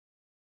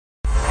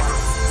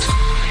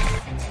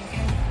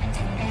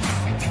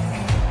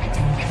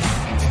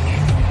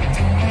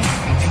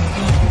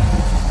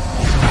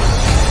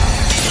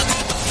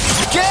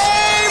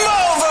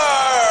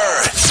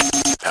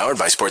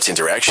Sports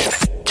Interaction,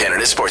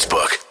 Canada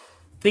Sportsbook.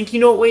 Think you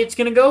know what way it's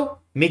going to go?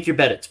 Make your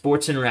bet at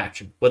Sports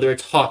Interaction. Whether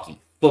it's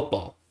hockey,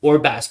 football, or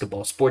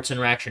basketball, Sports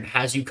Interaction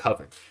has you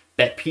covered.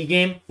 Bet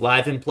pregame,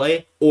 live and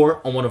play,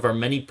 or on one of our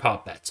many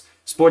prop bets.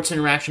 Sports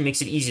Interaction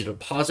makes it easy to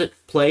deposit,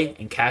 play,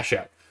 and cash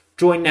out.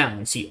 Join now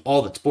and see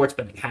all that sports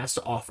betting has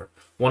to offer.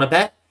 Want to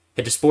bet?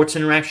 Head to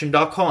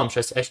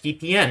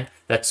sportsinteraction.com/SDPN.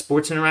 That's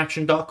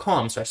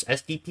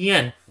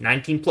sportsinteraction.com/SDPN.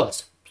 19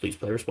 plus. Please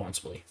play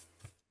responsibly.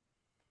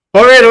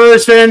 All right,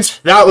 Oilers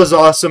fans, that was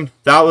awesome.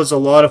 That was a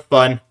lot of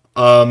fun.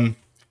 That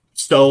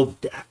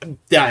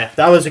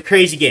was a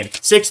crazy game.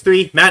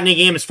 6-3 matinee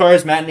game. As far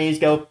as matinees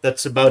go,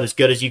 that's about as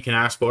good as you can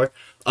ask for.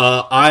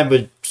 I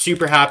was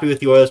super happy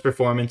with the Oilers'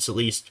 performance, at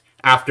least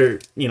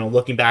after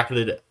looking back at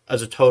it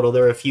as a total.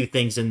 There were a few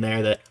things in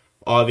there that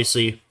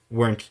obviously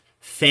weren't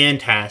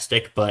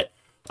fantastic, but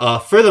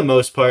for the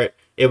most part,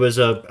 it was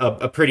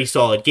a pretty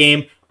solid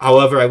game.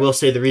 However, I will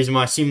say the reason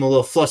why I seem a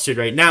little flustered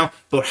right now,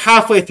 about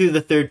halfway through the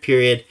third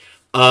period,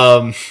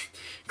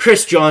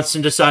 Chris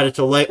Johnston decided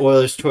to light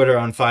Oilers Twitter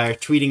on fire,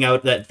 tweeting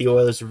out that the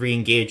Oilers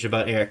re-engaged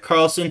about Erik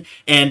Karlsson,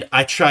 and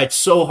I tried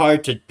so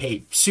hard to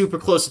pay super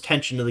close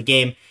attention to the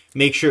game,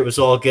 make sure it was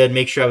all good,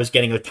 make sure I was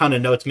getting a ton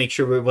of notes, make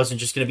sure it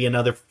wasn't just going to be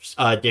another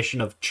edition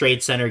of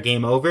Trade Center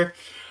Game Over.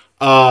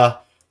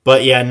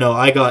 But yeah, no,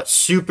 I got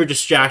super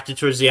distracted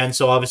towards the end,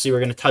 so obviously we're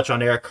going to touch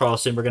on Erik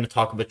Karlsson, we're going to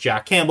talk about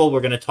Jack Campbell, we're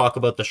going to talk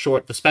about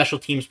the special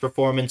teams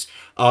performance,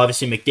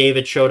 obviously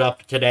McDavid showed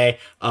up today,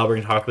 we're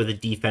going to talk about the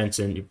defense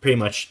and pretty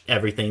much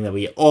everything that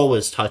we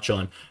always touch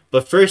on.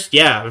 But first,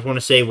 yeah, I just want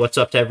to say what's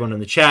up to everyone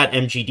in the chat.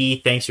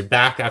 MGD, thanks for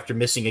back after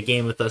missing a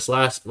game with us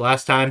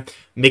last time.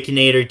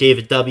 Mickinator,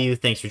 David W,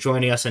 thanks for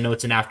joining us. I know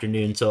it's an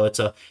afternoon, so it's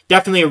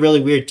definitely a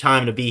really weird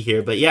time to be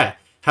here, but yeah,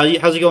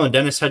 how's it going,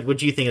 Dennis? What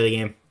do you think of the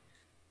game?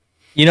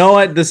 You know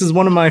what? This is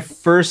one of my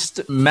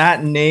first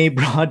matinee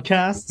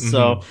broadcasts,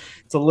 so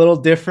it's a little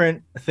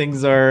different.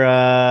 Things are,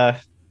 I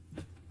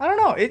don't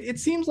know. It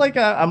seems like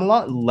I'm a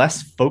lot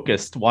less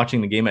focused watching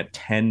the game at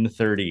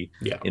 10:30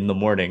 in the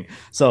morning.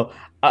 So,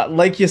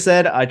 like you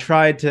said, I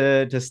tried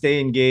to stay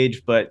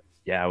engaged, but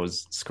yeah, I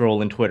was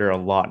scrolling Twitter a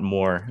lot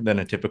more than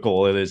a typical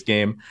Oilers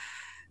game.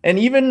 And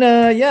even,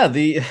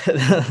 the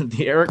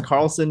the Erik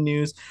Karlsson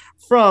news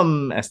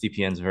from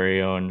SDPN's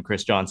very own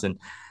Chris Johnson.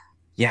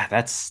 Yeah,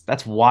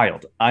 that's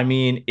wild. I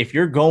mean, if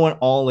you're going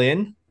all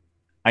in,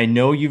 I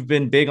know you've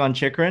been big on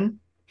Chychrun,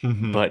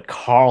 but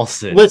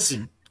Karlsson.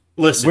 Listen.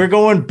 We're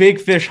going big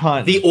fish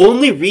hunt. The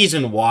only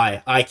reason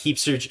why I keep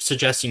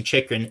suggesting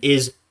Chychrun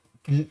is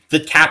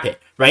the cap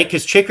hit, right?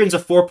 Because Chychrun's a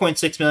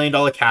 $4.6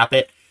 million cap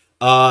hit.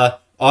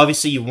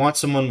 Obviously, you want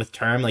someone with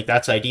term. Like,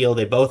 that's ideal.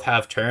 They both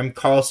have term.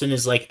 Karlsson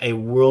is like a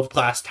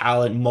world-class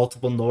talent,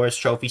 multiple Norris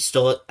trophies,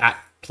 still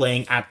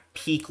playing at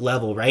peak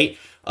level, right?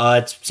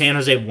 San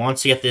Jose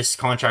wants to get this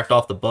contract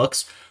off the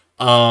books.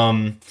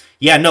 I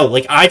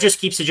just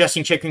keep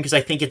suggesting Chychrun because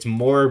I think it's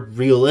more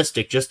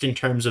realistic just in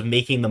terms of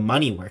making the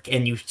money work.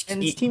 And it's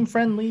team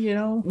friendly,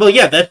 Well,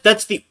 yeah,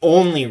 that's the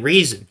only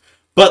reason.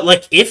 But,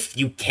 like, if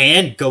you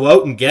can go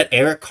out and get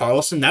Erik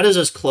Karlsson, that is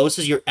as close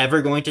as you're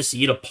ever going to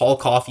see to Paul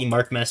Coffey,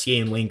 Mark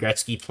Messier, and Wayne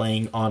Gretzky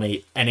playing on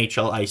a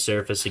NHL ice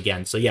surface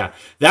again. So, yeah,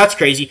 that's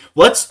crazy.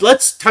 Let's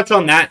touch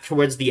on that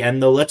towards the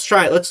end, though. Let's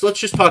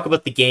just talk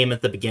about the game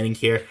at the beginning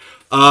here.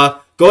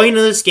 Going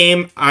into this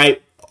game,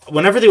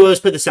 whenever the Oilers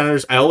play the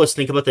Senators, I always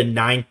think about the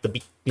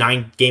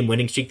 9-game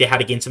winning streak they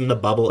had against them in the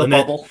bubble.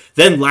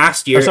 Then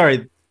last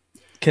year...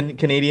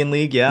 Canadian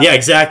League, yeah. Yeah,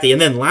 exactly. And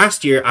then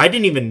last year, I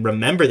didn't even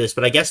remember this,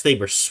 but I guess they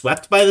were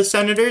swept by the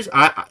Senators.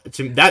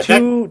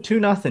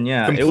 2-0,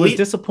 yeah. It was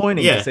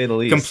disappointing, to say the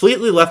least.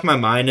 Completely left my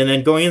mind. And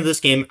then going into this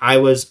game, I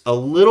was a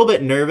little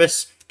bit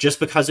nervous just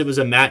because it was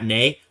a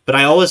matinee, but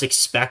I always I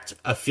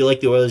feel like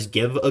the Oilers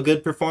give a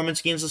good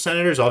performance against the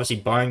Senators, obviously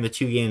barring the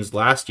 2 games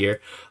last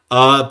year.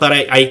 But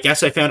I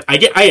guess I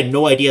had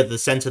no idea the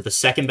sense of the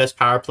second best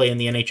power play in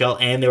the NHL,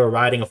 and they were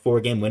riding a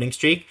 4-game winning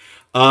streak.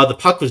 The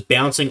puck was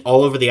bouncing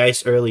all over the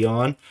ice early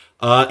on.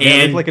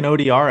 It looked like an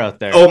ODR out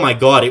there. Oh my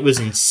God, it was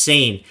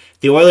insane.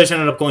 The Oilers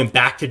ended up going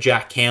back to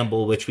Jack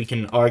Campbell, which we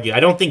can argue. I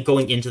don't think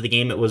going into the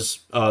game it was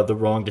the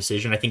wrong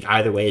decision. I think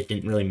either way it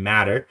didn't really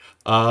matter.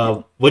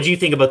 What do you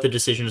think about the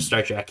decision to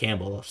start Jack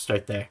Campbell? I'll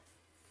start there.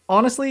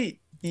 Honestly,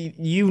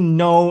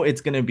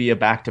 it's going to be a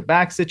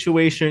back-to-back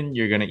situation.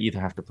 You're going to either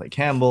have to play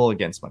Campbell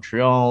against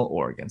Montreal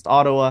or against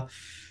Ottawa.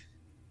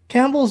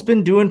 Campbell's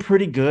been doing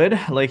pretty good.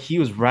 Like, he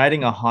was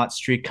riding a hot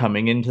streak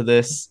coming into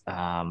this.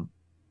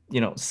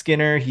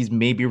 Skinner, he's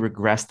maybe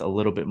regressed a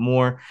little bit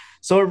more.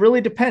 So it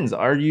really depends.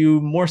 Are you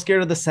more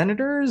scared of the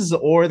Senators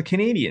or the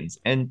Canadians?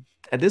 And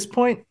at this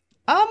point,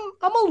 I'm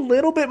a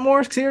little bit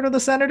more scared of the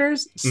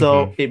Senators.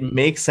 So it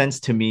makes sense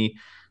to me.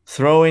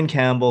 Throw in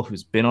Campbell,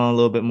 who's been on a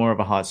little bit more of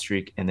a hot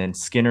streak, and then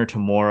Skinner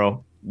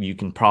tomorrow. You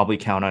can probably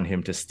count on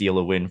him to steal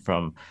a win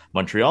from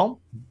Montreal.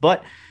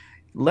 But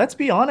let's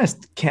be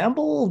honest,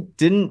 Campbell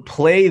didn't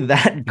play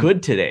that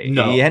good today.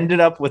 No. He ended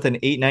up with an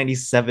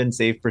 .897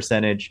 save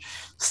percentage,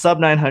 sub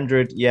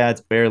 900. Yeah,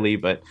 it's barely,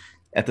 but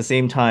at the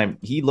same time,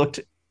 he looked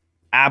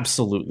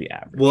absolutely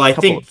average. Well, I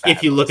think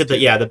if you look at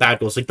the bad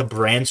goals, like the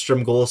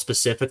Brandstrom goal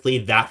specifically,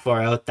 that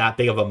far out, that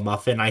big of a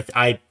muffin,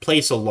 I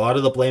place a lot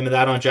of the blame of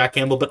that on Jack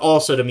Campbell, but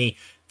also to me,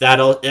 that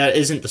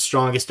isn't the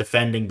strongest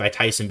defending by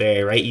Tyson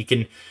Barrie, right? You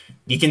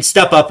can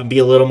step up and be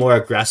a little more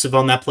aggressive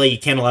on that play. You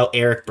can't allow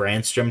Eric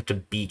Brandstrom to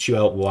beat you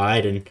out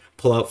wide and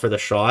pull out for the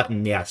shot.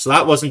 And yeah, so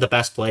that wasn't the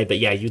best play, but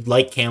yeah, you'd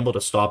like Campbell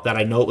to stop that.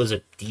 I know it was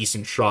a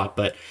decent shot,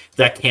 but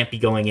that can't be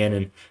going in.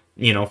 And,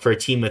 you know, for a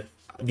team with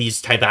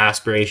these type of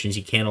aspirations,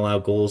 you can't allow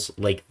goals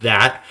like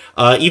that.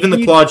 Even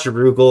the Claude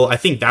Giroux goal, I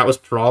think that was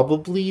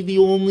probably the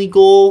only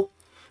goal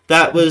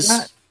that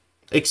was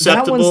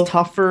acceptable. That one's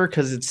tougher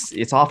because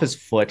it's off his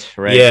foot,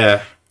 right?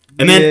 Yeah.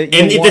 And then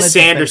the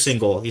Sanderson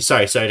goal.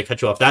 Sorry to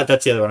cut you off.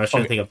 That's the other one I was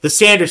trying to think of. The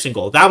Sanderson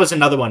goal. That was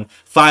another one.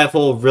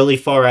 5-hole, really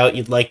far out.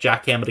 You'd like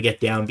Jack Campbell to get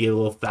down, be a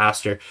little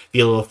faster, be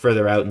a little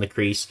further out in the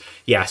crease.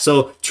 Yeah,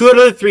 so 2 out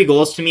of the 3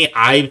 goals to me,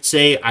 I'd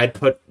say I'd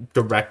put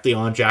directly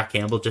on Jack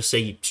Campbell. Just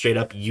say straight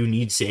up, you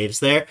need saves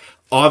there.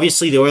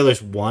 Obviously, the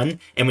Oilers won,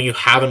 and when you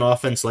have an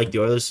offense like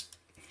the Oilers,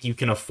 you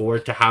can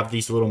afford to have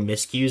these little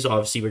miscues.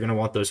 Obviously, we're going to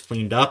want those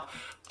cleaned up.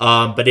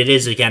 But it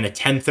is, again, a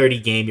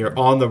 10:30 game. You're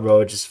on the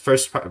road. Just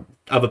first part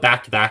of a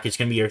back-to-back. It's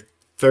going to be your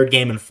third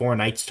game in 4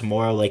 nights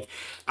tomorrow. Like,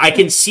 I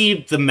can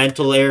see the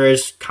mental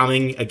errors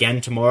coming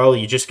again tomorrow.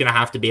 You're just going to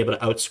have to be able to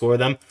outscore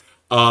them.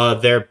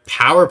 Their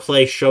power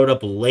play showed up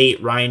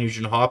late. Ryan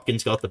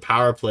Nugent-Hopkins got the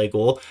power play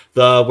goal.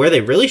 Where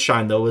they really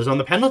shined, though, was on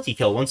the penalty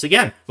kill once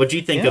again. What do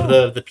you think of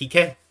the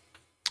PK?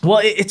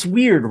 Well, it's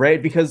weird,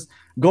 right? Because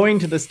going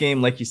to this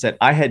game, like you said,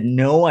 I had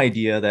no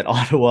idea that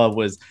Ottawa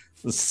was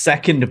the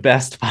second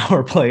best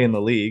power play in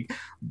the league.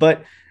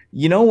 But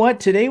you know what?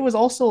 Today was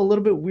also a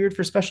little bit weird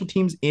for special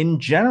teams in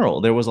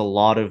general. There was a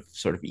lot of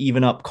sort of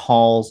even up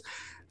calls.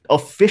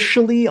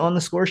 Officially on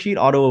the score sheet,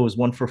 Ottawa was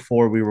 1 for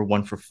 4. We were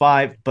 1 for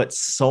 5. But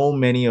so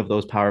many of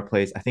those power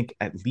plays, I think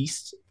at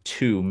least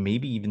 2,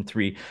 maybe even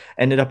 3,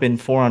 ended up in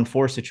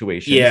 4-on-4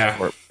 situations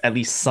for at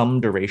least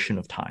some duration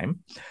of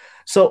time.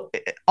 So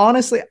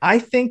honestly, I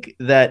think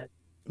that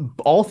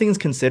all things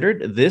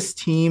considered, this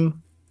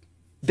team,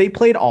 they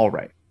played all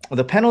right.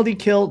 The penalty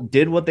kill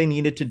did what they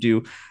needed to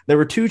do. There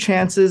were 2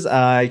 chances.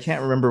 I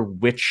can't remember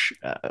which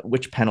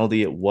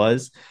penalty it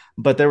was,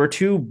 but there were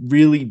 2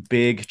 really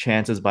big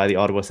chances by the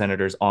Ottawa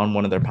Senators on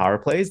one of their power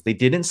plays. They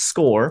didn't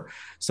score,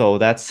 so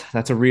that's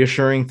a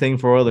reassuring thing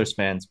for Oilers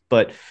fans.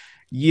 But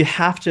you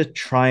have to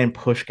try and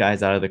push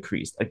guys out of the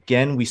crease.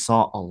 Again, we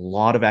saw a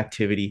lot of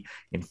activity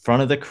in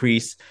front of the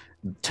crease.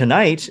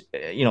 Tonight,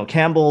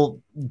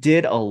 Campbell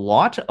did a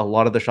lot. A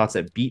lot of the shots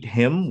that beat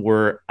him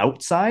were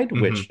outside,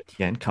 which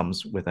again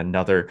comes with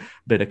another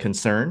bit of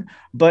concern.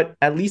 But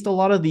at least a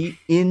lot of the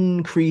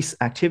increase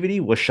activity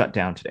was shut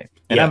down today.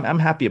 And I'm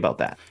happy about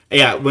that.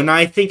 Yeah, when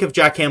I think of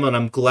Jack Campbell, and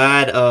I'm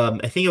glad,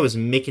 I think it was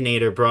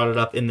Mickinator brought it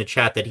up in the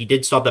chat that he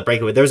did stop that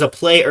breakaway. There was a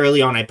play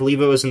early on, I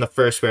believe it was in the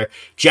first, where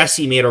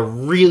Jesse made a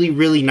really,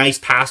 really nice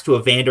pass to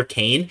Evander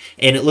Kane,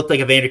 and it looked like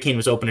Evander Kane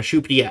was open to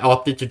shoot, but he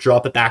opted to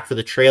drop it back for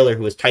the trailer,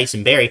 who was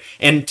Tyson Barrie.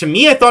 And to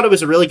me, I thought it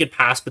was a really good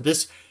pass, but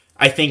this,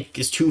 I think,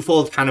 is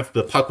twofold. Kind of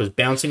the puck was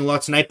bouncing a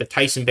lot tonight, but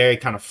Tyson Barrie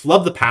kind of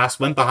flubbed the pass,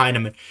 went behind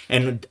him,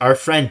 and our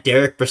friend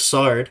Derek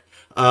Brassard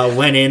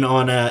went in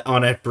on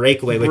a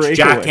breakaway, which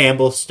Jack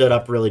Campbell stood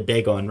up really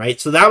big on,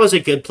 right? So that was a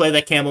good play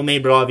that Campbell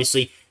made, but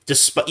obviously,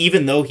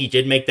 even though he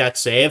did make that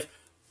save,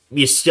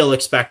 you still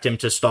expect him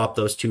to stop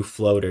those 2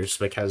 floaters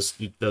because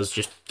those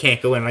just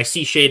can't go in. And I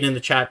see Shaden in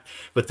the chat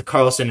with the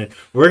Carlson, and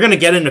we're going to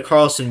get into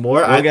Carlson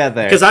more. We'll get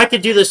there. Because I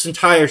could do this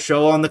entire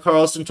show on the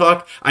Carlson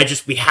talk.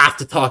 We have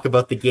to talk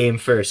about the game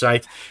first.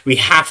 We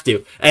have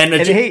to.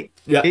 Hey,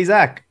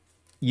 Zach,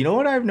 you know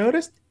what I've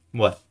noticed?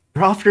 What?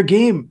 After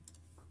game,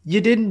 you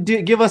didn't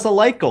give us a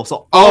light goal,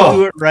 so I'll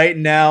do it right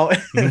now.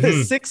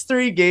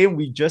 6-3 game.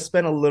 We just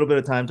spent a little bit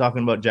of time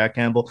talking about Jack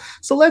Campbell,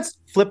 so let's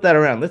flip that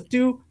around. Let's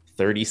do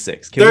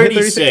 36. Can 36.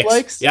 We hit 36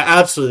 likes? Yeah,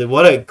 absolutely.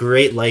 What a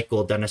great like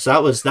goal, Dennis.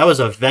 That was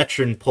a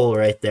veteran pull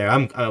right there.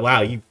 Wow,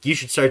 you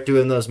should start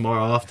doing those more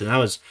often. That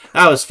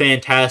was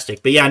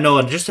fantastic. But yeah, no,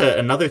 and just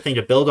another thing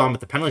to build on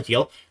with the penalty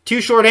kill.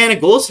 2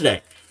 shorthanded goals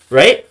today,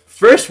 right?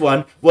 First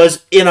one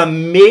was an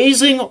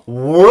amazing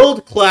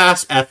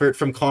world-class effort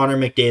from Connor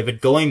McDavid,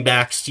 going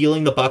back,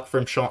 stealing the puck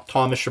from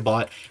Thomas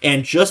Chabot,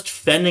 and just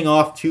fending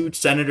off 2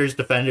 Senators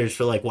defenders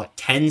for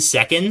 10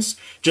 seconds,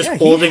 just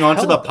holding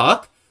onto the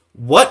puck.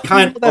 What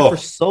kind of that for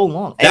so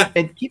long?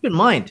 And keep in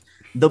mind,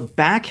 the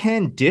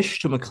backhand dish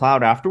to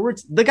McLeod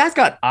afterwards, the guy's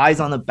got eyes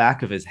on the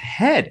back of his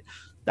head.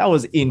 That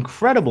was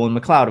incredible. And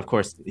McLeod, of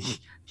course,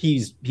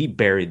 he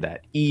buried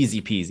that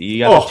easy peasy. You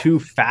got the 2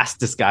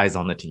 fastest guys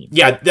on the team.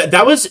 Yeah,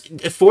 that was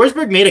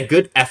Forsberg made a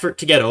good effort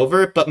to get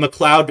over it, but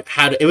McLeod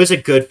it was a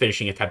good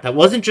finishing attempt. That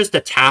wasn't just a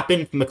tap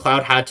in.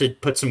 McLeod had to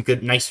put some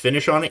nice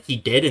finish on it. He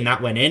did, and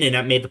that went in, and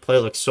that made the play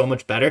look so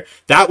much better.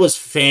 That was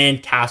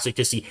fantastic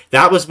to see.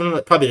 That was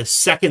probably the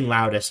second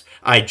loudest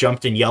I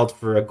jumped and yelled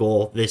for a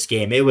goal this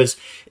game.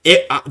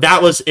 That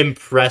was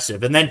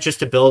impressive. And then just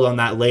to build on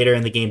that later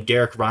in the game,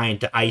 Derek Ryan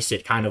to ice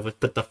it, kind of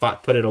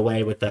put it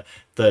away with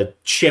the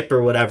chip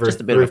or whatever. Just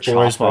a bit of a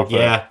chop off.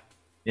 Yeah.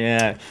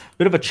 Yeah,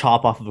 bit of a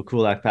chop off of a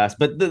Kulak pass,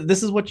 but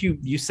this is what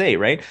you say,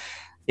 right?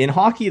 In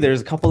hockey,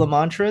 there's a couple of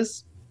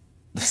mantras.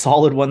 The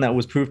solid one that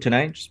was proved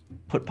tonight: just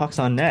put pucks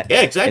on net. Yeah,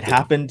 It exactly.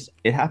 happened.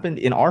 It happened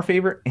in our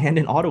favor and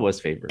in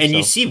Ottawa's favor. And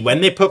you So see, when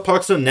they put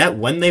pucks on net,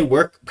 when they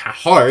work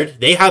hard,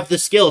 they have the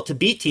skill to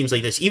beat teams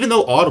like this. Even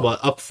though Ottawa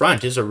up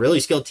front is a really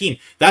skilled team,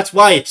 that's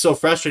why it's so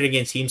frustrating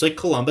against teams like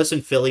Columbus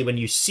and Philly when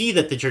you see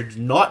that they're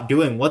not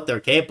doing what they're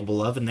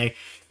capable of and they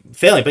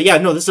failing. But yeah,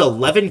 no, this is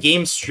 11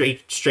 games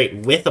straight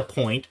with a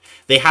point.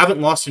 They haven't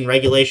lost in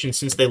regulation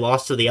since they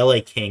lost to the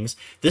LA Kings.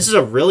 This is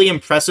a really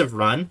impressive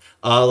run.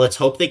 Let's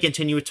hope they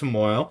continue it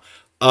tomorrow.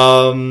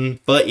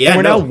 But yeah, and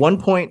we're now 1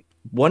 point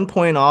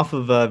off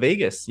of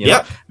Vegas.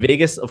 Yeah.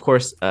 Vegas, of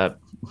course,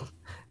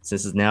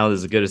 since now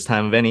is as good as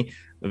time of any.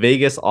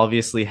 Vegas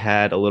obviously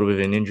had a little bit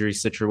of an injury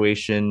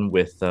situation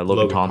with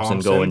Logan Thompson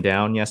going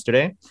down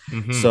yesterday.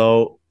 Mm-hmm.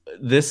 So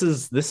this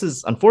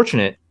is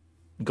unfortunate.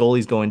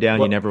 Goalies going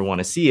down, you never want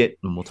to see it,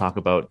 and we'll talk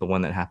about the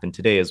one that happened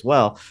today as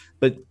well.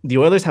 But the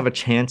Oilers have a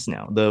chance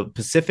now. The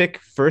Pacific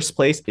first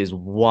place is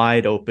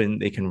wide open.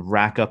 They can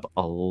rack up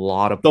a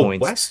lot of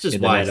points. The West is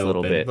wide open.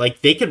 Little bit.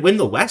 Like they could win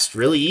the West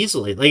really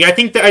easily. Like I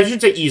think that I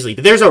shouldn't say easily,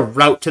 but there's a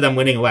route to them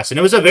winning the West, and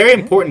it was a very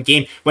important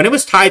game. When it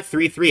was tied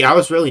 3-3, I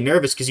was really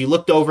nervous because you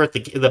looked over at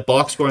the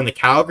box score in the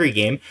Calgary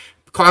game.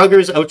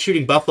 Calgary's out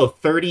shooting Buffalo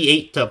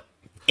 38-8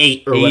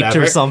 or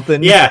whatever. Or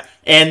something. Yeah,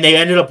 and they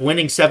ended up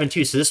winning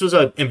 7-2. So this was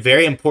a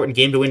very important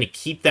game to win to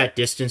keep that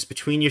distance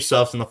between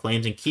yourselves and the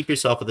Flames and keep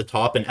yourself at the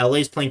top. And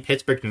LA's playing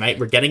Pittsburgh tonight.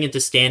 We're getting into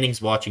standings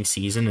watching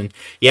season. And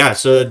yeah,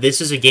 so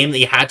this is a game that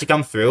you had to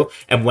come through.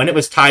 And when it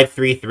was tied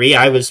 3-3,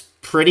 I was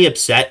pretty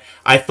upset.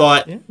 I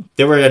thought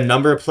there were a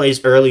number of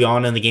plays early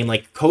on in the game.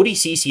 Like Cody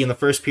Ceci in the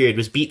first period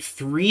was beat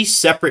 3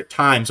 separate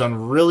times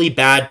on really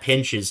bad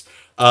pinches.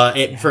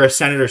 For a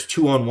Senators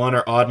 2-on-1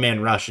 or odd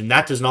man rush, and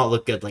that does not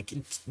look good. Like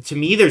to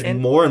me, there's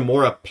more and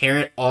more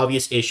apparent,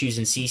 obvious issues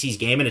in CC's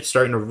game, and it's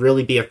starting to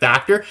really be a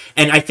factor.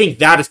 And I think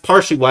that is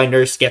partially why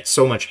Nurse gets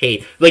so much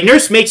hate. Like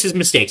Nurse makes his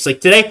mistakes. Like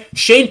today,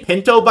 Shane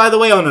Pinto, by the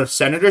way, on a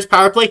Senators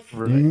power play,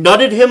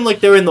 nutted him like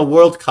they're in the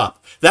World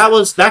Cup. That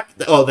was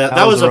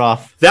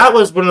rough. That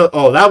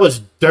was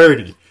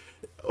dirty.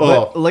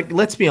 Oh,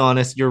 let's be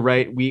honest. You're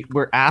right.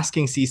 We're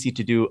asking CC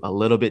to do a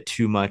little bit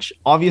too much.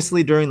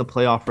 Obviously, during the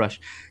playoff rush,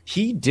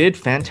 he did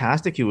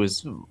fantastic. He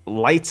was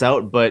lights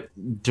out. But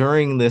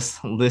during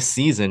this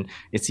season,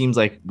 it seems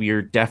like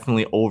we're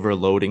definitely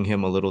overloading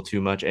him a little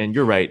too much. And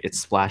you're right. It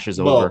splashes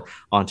over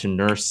onto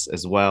Nurse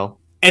as well.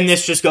 And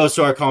this just goes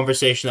to our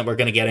conversation that we're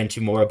going to get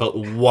into more about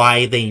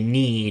why they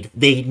need.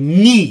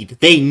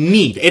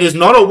 It is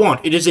not a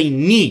want. It is a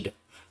need.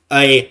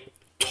 A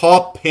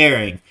top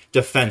pairing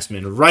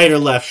defenseman, right or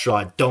left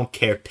shot, don't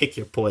care, pick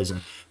your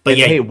poison. But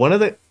yeah, hey, one of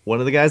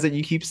the guys that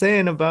you keep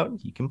saying about,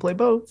 he can play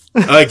both.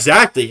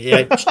 Exactly.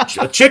 Yeah,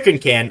 Chicken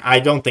can. I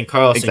don't think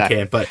Carlson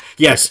can, but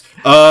yes.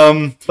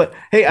 But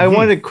hey, I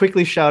wanted to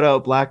quickly shout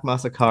out Black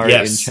Masakar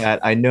in chat.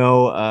 I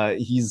know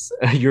he's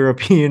a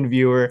European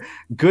viewer.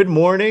 Good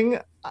morning.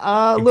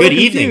 Good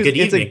evening.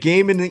 It's a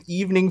game in the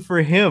evening for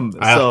him.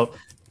 So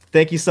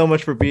thank you so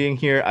much for being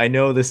here. I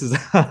know this is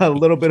a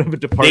little bit of a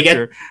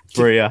departure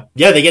for you.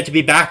 Yeah, they get to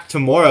be back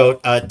tomorrow,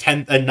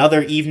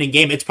 another evening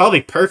game. It's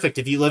probably perfect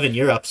if you live in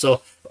Europe.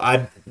 So,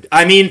 I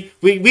mean,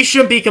 we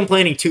shouldn't be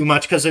complaining too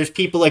much because there's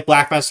people like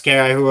Black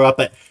Mascara who are up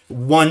at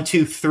 1,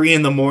 2, 3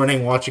 in the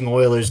morning watching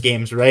Oilers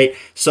games, right?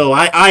 So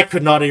I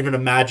could not even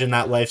imagine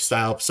that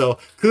lifestyle. So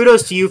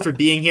kudos to you for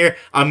being here.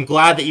 I'm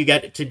glad that you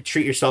get to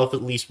treat yourself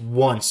at least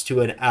once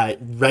to a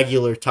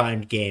regular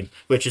timed game,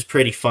 which is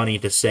pretty funny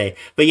to say.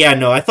 But yeah,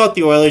 no, I thought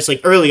the Oilers,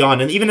 like early on,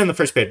 and even in the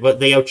first period,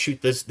 they were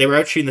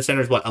outshooting the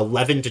Senators,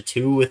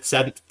 11-2 with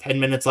 10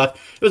 minutes left.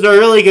 It was a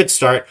really good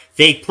start.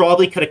 They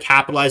probably could have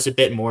capitalized a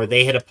bit more.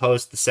 They hit a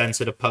post, the Sens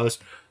hit a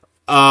post.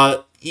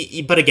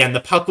 But again, the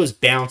puck was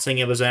bouncing.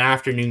 It was an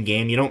afternoon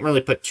game. You don't really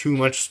put too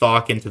much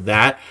stock into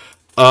that.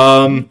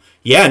 I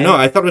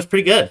thought it was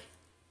pretty good.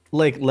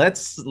 Like,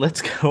 let's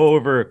go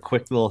over a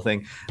quick little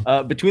thing.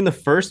 Between the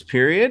first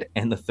period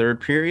and the third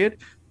period,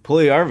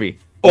 Puljujärvi,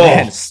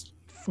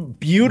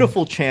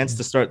 beautiful chance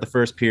to start the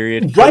first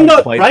period. Right?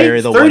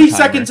 30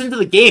 seconds into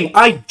the game,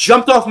 I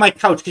jumped off my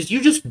couch because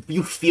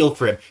you feel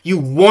for him. You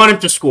want him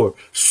to score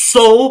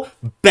so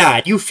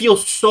bad. You feel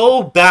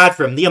so bad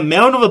for him. The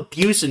amount of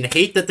abuse and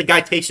hate that the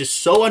guy takes is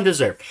so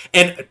undeserved.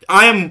 And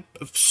I am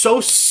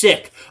so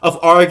sick of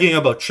arguing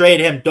about trade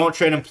him, don't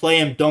trade him, play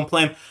him, don't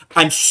play him.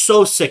 I'm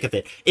so sick of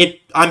it.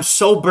 I'm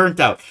so burnt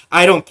out.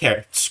 I don't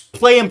care.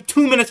 Play him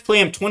 2 minutes,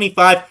 play him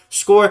 25,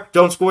 score,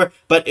 don't score.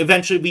 But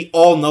eventually we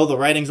all know the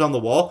writing's on the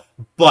wall.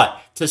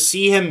 But to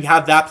see him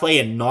have that play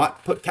and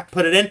not put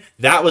it in,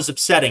 that was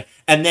upsetting.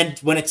 And then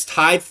when it's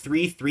tied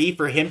 3-3,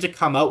 for him to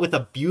come out with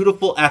a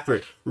beautiful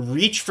effort,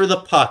 reach for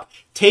the puck,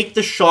 take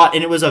the shot,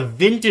 and it was a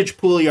vintage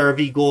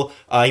Puljujärvi goal.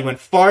 He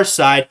went far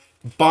side.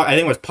 I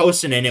think it was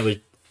posting in. It was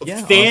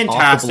fantastic.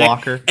 Off the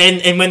blocker.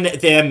 And when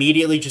they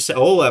immediately just said,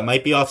 "Oh, that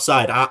might be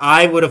offside,"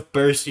 I would have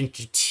burst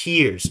into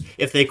tears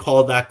if they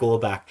called that goal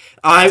back.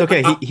 It's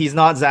okay. He's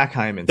not Zach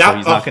Hyman, so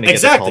he's not going to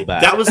get the call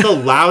back. That was the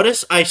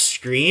loudest I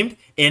screamed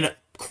in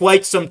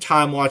quite some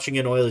time watching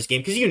an Oilers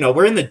game, because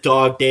we're in the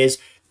dog days.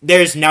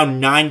 There's now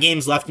 9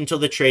 games left until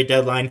the trade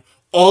deadline.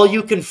 All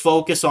you can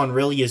focus on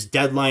really is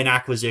deadline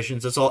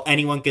acquisitions. That's all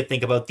anyone could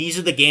think about. These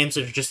are the games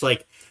that are just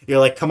like,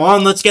 you're like, come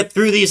on, let's get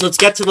through these. Let's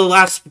get to the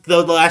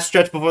last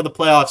stretch before the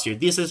playoffs here.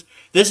 This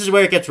is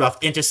where it gets rough.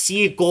 And to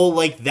see a goal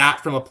like that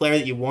from a player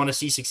that you want to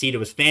see succeed, it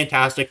was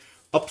fantastic.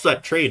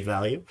 Upset trade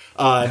value,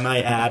 I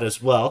might add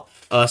as well.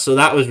 So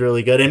that was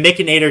really good. And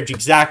Mickinator,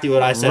 exactly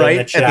what I said in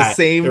the chat. At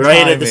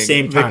the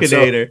same time.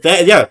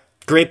 So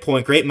great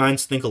point. Great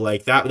minds think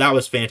alike. That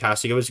was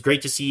fantastic. It was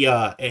great to see.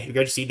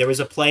 There was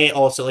a play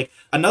also, like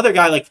another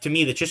guy, like to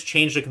me, that just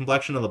changed the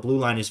complexion of the blue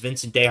line is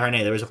Vincent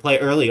Desharnais. There was a play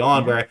early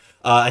on where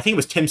I think it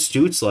was Tim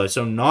Stützle,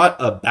 so not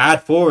a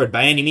bad forward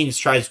by any means,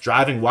 tries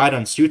driving wide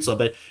on Stützle,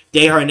 but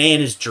Desharnais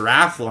in his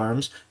giraffe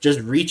arms just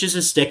reaches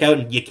his stick out,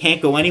 and you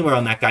can't go anywhere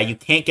on that guy. You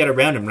can't get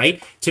around him,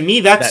 right? To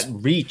me, that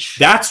reach.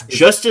 That's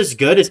just as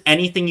good as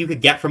anything you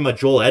could get from a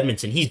Joel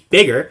Edmondson. He's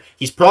bigger.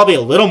 He's probably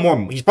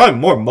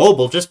more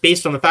mobile, just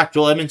based on the fact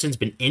Joel Edmondson's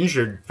been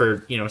injured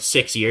for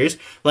 6 years.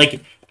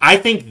 Like, I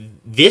think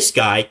this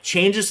guy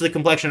changes the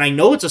complexion. I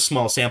know it's a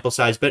small sample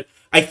size, but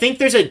I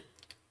think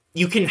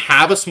you can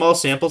have a small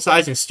sample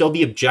size and still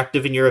be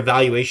objective in your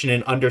evaluation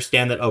and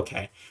understand that,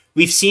 okay,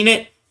 we've seen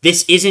it.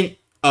 This isn't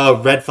a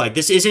red flag.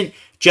 This isn't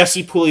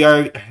Jesse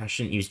Puljujarvi. I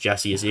shouldn't use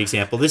Jesse as the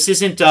example. This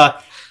isn't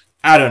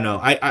I don't know.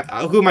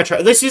 Who am I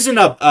trying? This isn't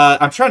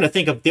I'm trying to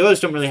think of. The others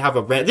don't really have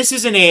a red. This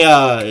isn't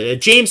a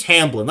James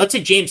Hamblin. Let's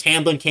say James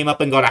Hamblin came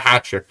up and got a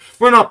hat trick.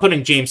 We're not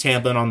putting James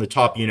Hamblin on the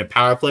top unit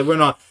power play. We're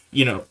not.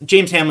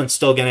 James Hamlin's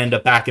still going to end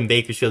up back in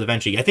Bakersfield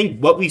eventually. I think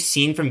what we've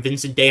seen from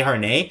Vincent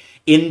Desharnais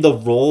in the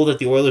role that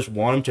the Oilers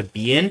want him to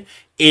be in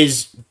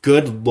is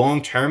good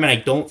long-term, and I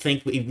don't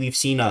think we've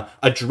seen a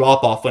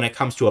drop-off when it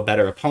comes to a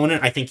better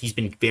opponent. I think he's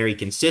been very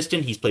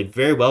consistent. He's played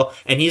very well,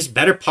 and he has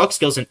better puck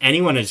skills than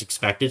anyone has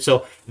expected.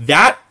 So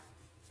that,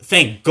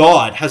 thank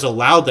God, has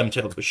allowed them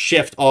to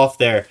shift off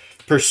their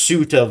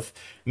pursuit of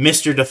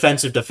Mr.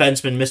 Defensive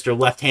Defenseman, Mr.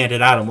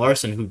 Left-handed Adam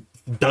Larson, who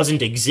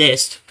doesn't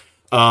exist.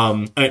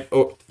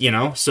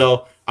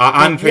 So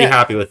I'm pretty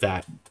happy with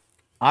that.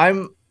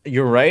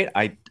 You're right.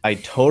 I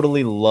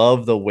totally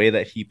love the way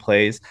that he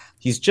plays.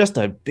 He's just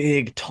a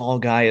big, tall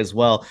guy as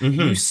well. Mm-hmm.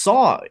 You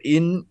saw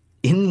in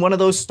one of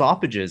those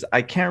stoppages,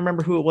 I can't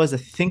remember who it was. I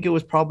think it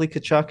was probably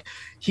Tkachuk.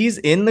 He's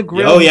in the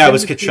grill. Oh yeah, it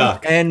was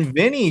Tkachuk. And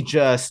Vinny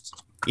just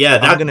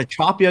I'm going to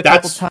chop you a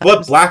couple times. That's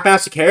what Black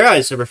Massacre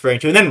is referring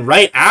to. And then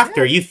right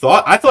after, I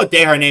thought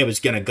Desharnais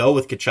was going to go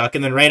with Tkachuk.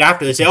 And then right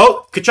after, they say,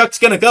 oh, Tkachuk's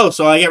going to go.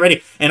 So I get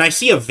ready. And I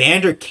see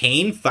Evander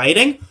Kane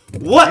fighting.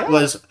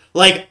 Was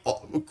like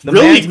the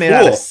really man's made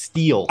out of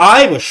steel.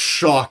 I was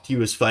shocked he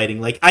was fighting.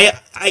 Like I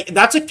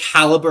that's a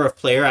caliber of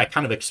player I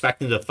kind of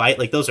expect him to fight.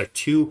 Like those are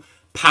two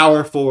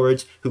power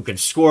forwards who can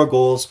score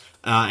goals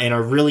and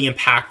are really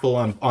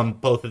impactful on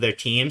both of their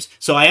teams.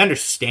 So I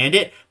understand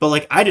it, but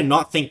like I did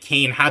not think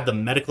Kane had the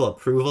medical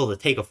approval to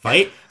take a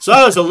fight. So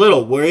I was a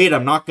little worried,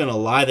 I'm not going to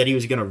lie, that he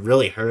was going to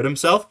really hurt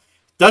himself.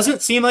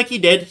 Doesn't seem like he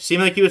did.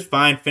 Seemed like he was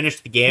fine,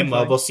 finished the game.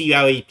 We'll see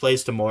how he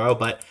plays tomorrow.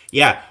 But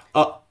yeah,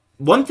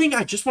 one thing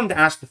I just wanted to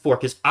ask before,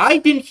 because I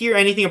didn't hear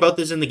anything about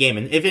this in the game,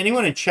 and if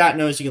anyone in chat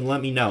knows, you can let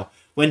me know.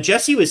 When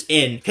Jesse was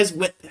in, because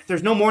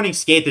there's no morning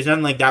skate, there's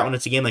nothing like that when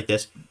it's a game like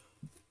this.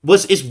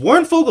 Is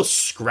Warren Fogle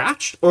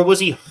scratched or was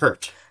he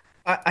hurt?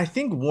 I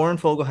think Warren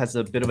Fogle has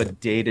a bit of a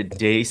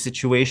day-to-day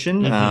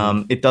situation.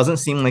 Mm-hmm. It doesn't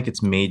seem like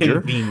it's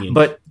major,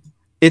 but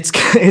it's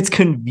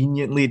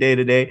conveniently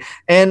day-to-day.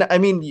 And I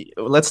mean,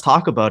 let's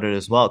talk about it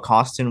as well.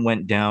 Costin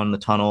went down the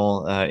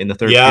tunnel in the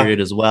third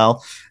period as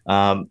well.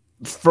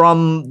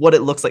 From what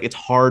it looks like, it's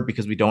hard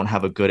because we don't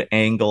have a good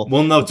angle.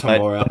 We'll know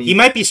tomorrow. He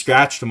might be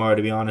scratched tomorrow,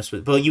 to be honest with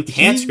you. But you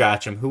can't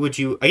scratch him. Who would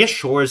you... I guess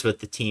Shore's with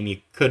the team. You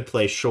could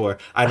play Shore.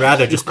 I'd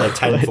rather just play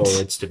 10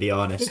 forwards, to be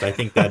honest. I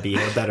think that'd be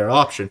a better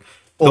option.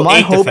 Well, my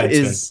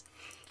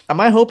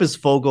hope is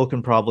Fogle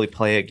can probably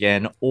play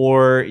again,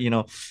 or,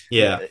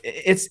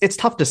 it's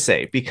tough to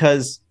say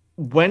because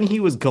when he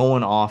was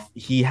going off,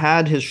 he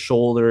had his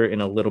shoulder in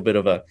a little bit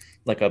of a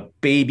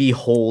baby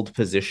hold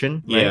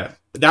position. Right? Yeah.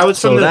 That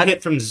was from the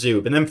hit from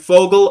Zub. And then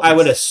Fogle, I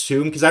would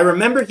assume, because I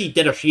remember he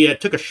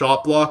took a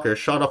shot block or a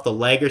shot off the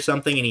leg or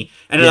something, and he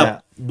ended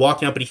up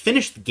walking up, but he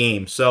finished the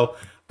game. So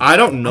I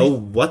don't know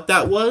what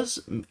that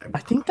was. I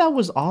think that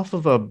was off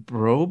of a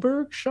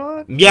Broberg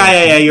shot.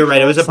 Yeah, you're right.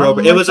 It was a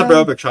Broberg. It was a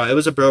Broberg shot. It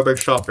was a Broberg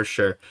shot for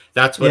sure.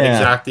 That's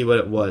exactly what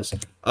it was.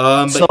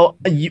 So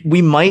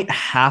we might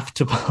have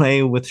to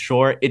play with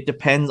Shore. It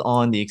depends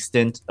on the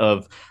extent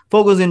of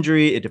Fogle's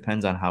injury. It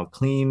depends on how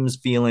Kleem's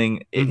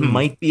feeling. It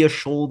might be a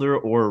shoulder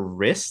or a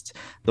wrist.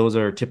 Those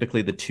are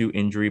typically the two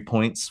injury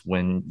points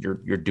when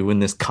you're doing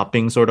this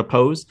cupping sort of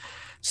pose.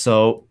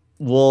 So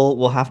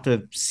we'll have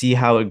to see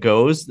how it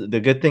goes. The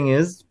good thing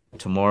is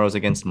tomorrow's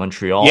against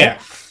Montreal. Yeah.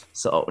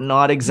 So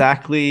not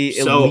exactly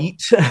So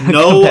elite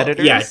no,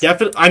 competitors. yeah,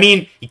 definitely. I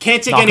mean, you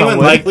can't take Knock anyone on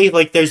wood. lightly.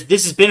 Like this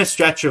has been a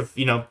stretch of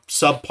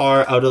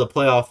subpar out of the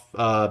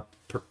playoff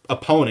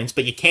opponents,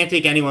 but you can't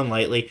take anyone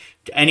lightly.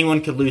 Anyone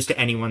could lose to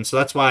anyone, so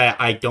that's why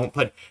I don't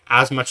put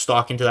as much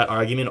stock into that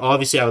argument.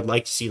 Obviously, I would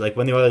like to see like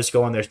when the Oilers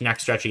go on their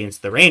next stretch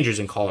against the Rangers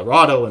and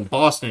Colorado and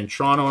Boston and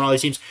Toronto and all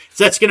these teams.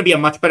 So that's going to be a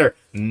much better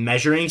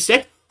measuring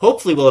stick.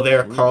 Hopefully, we'll have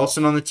Erik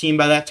Karlsson on the team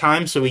by that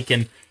time, so we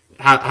can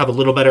have a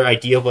little better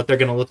idea of what they're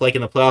going to look like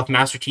in the playoff.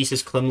 Master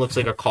Thesis Klim looks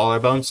like a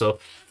collarbone, so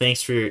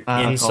thanks for your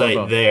insight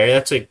collarbone.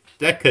 there.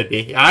 That could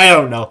be. I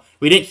don't know.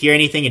 We didn't hear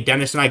anything, and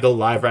Dennis and I go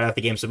live right after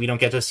the game, so we don't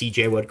get to see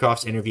Jay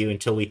Woodcroft's interview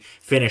until we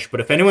finish. But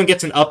if anyone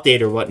gets an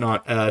update or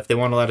whatnot, if they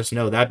want to let us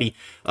know, that'd be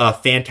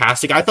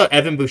fantastic. I thought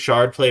Evan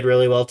Bouchard played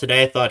really well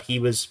today. I thought he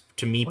was,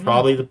 to me,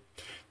 probably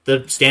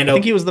the standout. I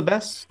think he was the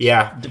best.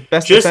 Yeah. The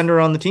best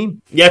defender on the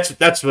team. Yeah,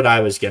 that's what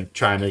I was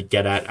trying to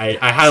get at. I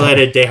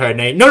highlighted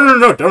Desharnais.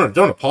 No,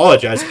 don't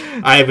apologize.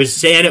 I was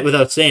saying it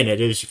without saying it.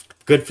 It was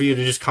good for you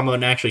to just come out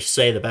and actually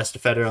say the best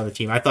defender on the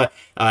team. I thought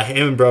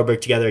him and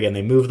Broberg together again,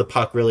 they moved the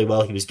puck really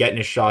well. He was getting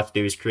his shots,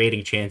 he was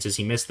creating chances,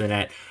 he missed the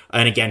net.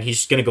 And again,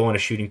 he's going to go on a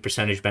shooting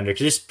percentage bender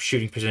because his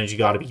shooting percentage has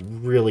got to be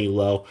really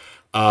low.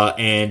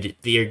 And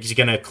he's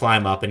going to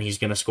climb up and he's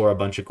going to score a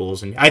bunch of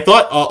goals. And I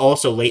thought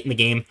also late in the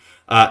game,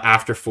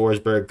 after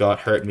Forsberg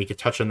got hurt, and we could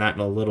touch on that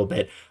in a little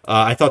bit.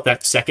 I thought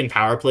that second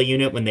power play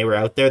unit, when they were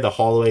out there, the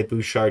Holloway,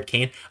 Bouchard,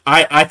 Kane,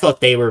 I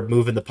thought they were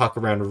moving the puck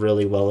around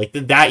really well. Like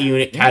that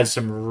unit has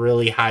some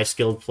really high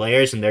skilled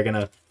players, and they're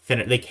gonna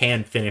they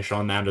can finish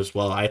on that as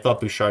well. I thought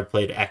Bouchard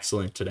played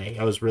excellent today.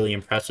 I was really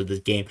impressed with this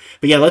game.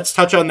 But yeah, let's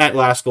touch on that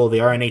last goal, the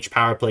RNH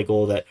power play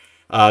goal that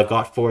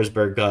got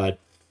Forsberg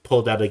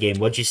pulled out of the game.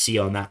 What'd you see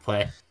on that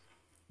play?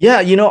 Yeah,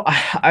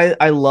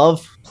 I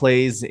love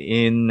plays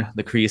in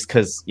the crease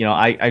because,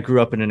 I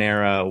grew up in an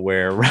era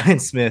where Ryan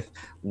Smith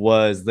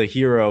was the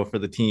hero for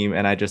the team,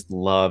 and I just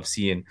love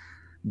seeing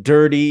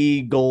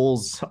dirty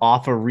goals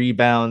off of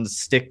rebounds,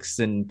 sticks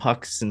and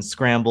pucks and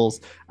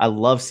scrambles. I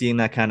love seeing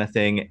that kind of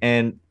thing.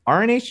 And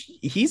RNH,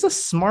 he's a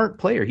smart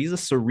player. He's a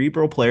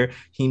cerebral player.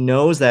 He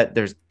knows that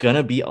there's going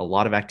to be a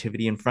lot of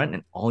activity in front,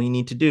 and all you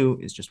need to do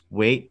is just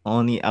wait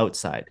on the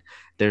outside.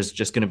 There's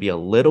just going to be a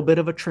little bit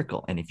of a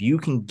trickle. And if you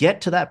can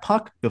get to that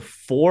puck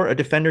before a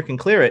defender can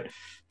clear it,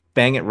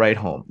 bang it right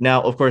home.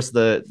 Now, of course,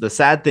 the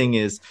sad thing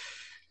is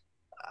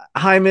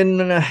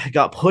Hyman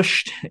got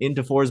pushed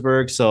into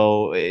Forsberg,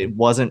 so it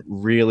wasn't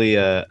really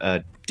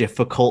a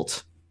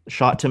difficult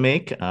shot to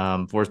make.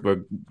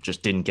 Forsberg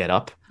just didn't get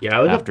up. Yeah,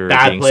 it was after a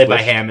bad play squished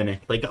by Hammond.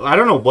 Like, I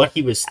don't know what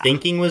he was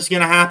thinking was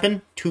going to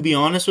happen, to be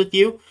honest with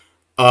you.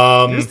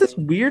 There's this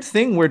weird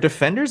thing where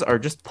defenders are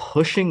just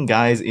pushing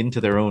guys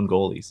into their own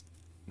goalies.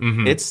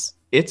 Mm-hmm.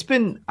 It's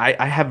been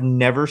I have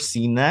never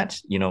seen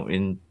that,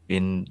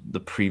 in the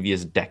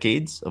previous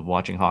decades of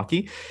watching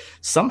hockey.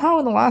 Somehow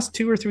in the last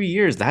 2 or 3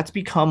 years, that's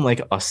become like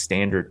a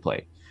standard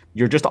play.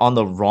 You're just on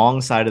the wrong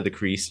side of the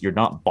crease. You're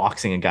not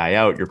boxing a guy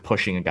out. You're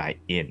pushing a guy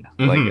in.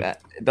 Mm-hmm. Like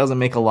that. It doesn't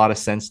make a lot of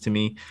sense to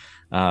me.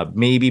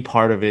 Maybe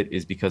part of it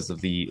is because of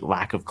the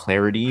lack of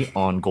clarity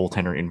on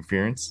goaltender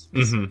interference.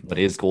 Mm-hmm. What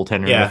is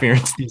goaltender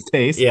interference these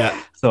days?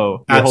 Yeah.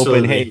 So you're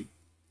hoping, hey,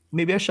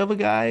 maybe I shove a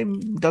guy,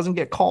 doesn't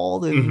get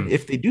called, and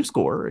if they do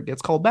score, it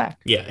gets called back.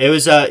 Yeah, it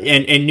was and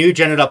Nuge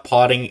ended up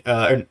potting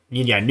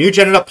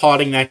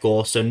that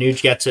goal. So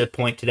Nuge gets a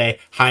point today.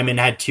 Hyman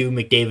had 2,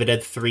 McDavid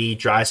had 3,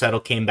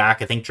 Draisaitl came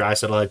back. I think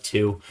Draisaitl had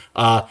 2.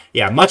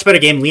 Much better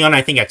game. Leon,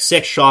 I think, had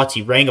 6 shots.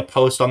 He rang a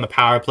post on the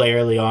power play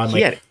early on.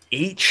 He had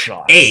 8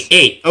 shots.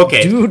 8.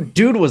 Okay,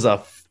 dude was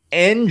a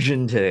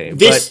engine today,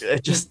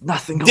 but just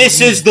nothing going This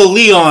is the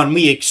Leon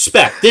we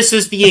expect. This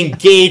is the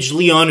engaged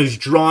Leon who's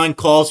drawing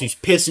calls, who's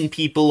pissing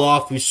people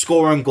off, who's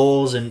scoring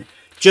goals, and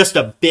just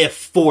a bit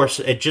force,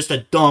 just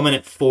a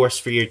dominant force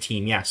for your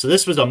team. Yeah, so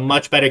this was a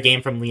much better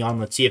game from Leon.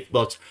 Let's see if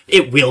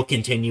it will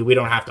continue. We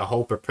don't have to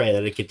hope or pray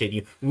that it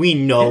continue. We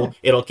know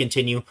it'll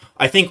continue.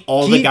 I think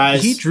the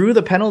guys... He drew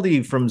the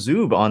penalty from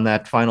Zub on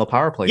that final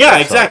power play. Yeah,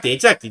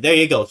 exactly. There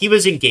you go. He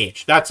was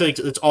engaged. That's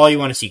all you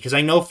want to see. Because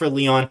I know for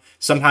Leon,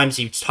 sometimes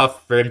it's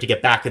tough for him to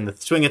get back in the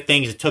swing of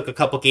things. It took a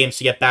couple games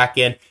to get back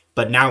in,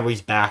 but now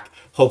he's back.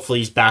 Hopefully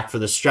he's back for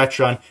the stretch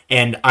run,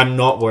 and I'm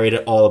not worried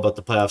at all about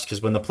the playoffs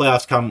because when the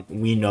playoffs come,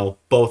 we know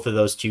both of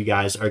those two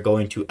guys are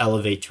going to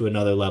elevate to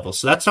another level.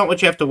 So that's not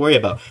what you have to worry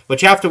about.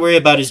 What you have to worry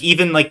about is,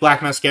 even like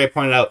Black Mascari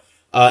pointed out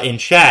in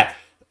chat,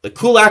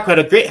 Kulak had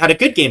a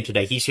good game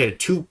today. He's had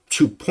two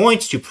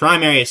points, 2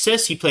 primary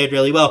assists. He played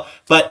really well.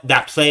 But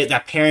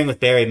that pairing with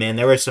Barry, man,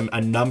 there were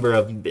a number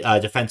of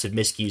defensive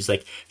miscues,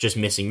 like just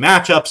missing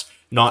matchups,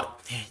 not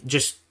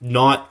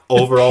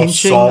overall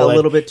solid. A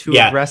little bit too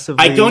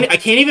aggressively. I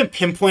can't even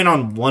pinpoint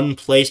on one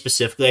play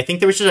specifically. I think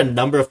there was just a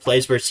number of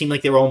plays where it seemed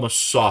like they were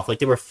almost soft, like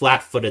they were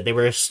flat-footed. They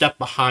were a step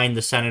behind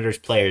the Senators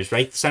players,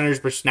 right? The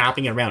Senators were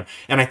snapping it around.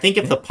 And I think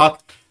if the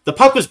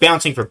puck was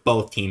bouncing for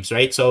both teams,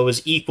 right? So it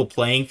was equal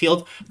playing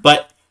field,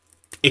 but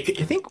I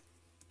think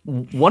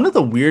one of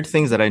the weird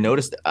things that I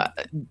noticed,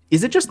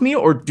 is it just me,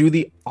 or do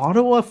the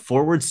Ottawa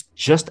forwards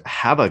just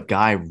have a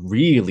guy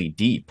really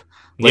deep?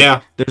 Like,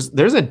 Yeah.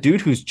 there's a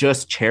dude who's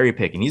just cherry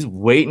picking. He's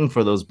waiting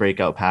for those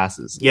breakout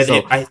passes. Yeah,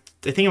 so, I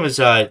think it was.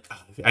 I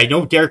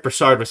know Derek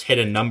Brassard was hit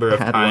a number of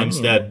times.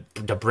 One, yeah.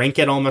 The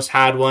Brinket almost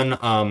had one.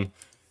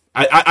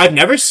 I've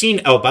never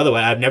seen. Oh, by the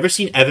way, I've never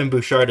seen Evan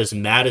Bouchard as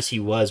mad as he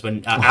was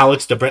when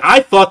Alex DeBrincat.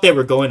 I thought they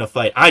were going to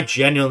fight. I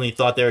genuinely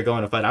thought they were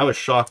going to fight. I was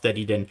shocked that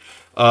he didn't.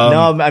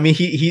 No, I mean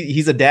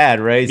he's a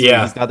dad, right? So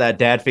yeah, he's got that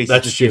dad face.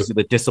 That's just true. gives you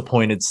the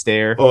disappointed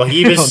stare. Well,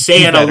 he was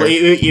saying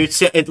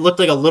it looked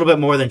like a little bit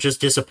more than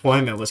just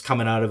disappointment was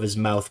coming out of his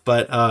mouth.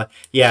 But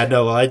yeah,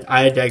 no,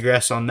 I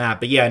digress on that.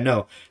 But yeah,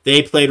 no,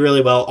 they played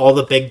really well. All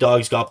the big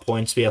dogs got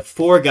points. We have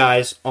 4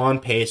 guys on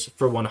pace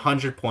for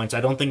 100 points. I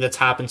don't think that's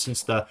happened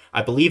since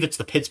I believe it's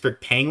the Pittsburgh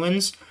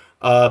Penguins.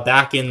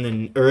 Back in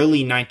the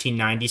early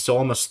 1990s, so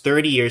almost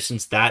 30 years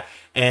since that.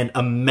 And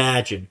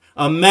imagine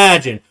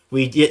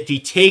we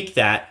take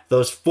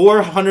those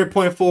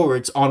 400-point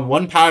forwards on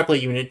one power play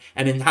unit,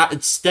 and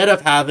instead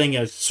of having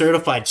a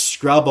certified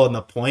scrub on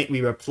the point, we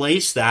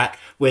replace that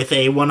with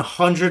a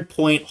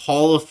 100-point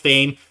Hall of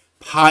Fame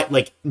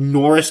like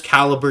Norris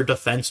caliber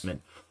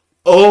defenseman.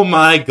 Oh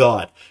my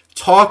God!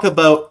 Talk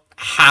about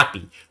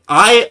happy.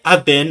 I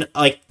have been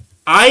like.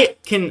 I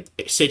can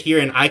sit here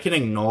and I can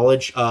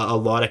acknowledge a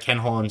lot of Ken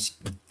Holland's,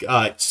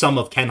 some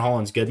of Ken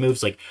Holland's good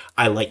moves. Like,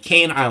 I like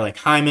Kane, I like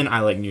Hyman, I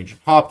like Nugent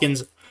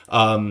Hopkins,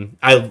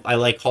 I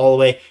like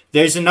Holloway.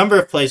 There's a number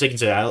of plays I can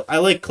say. I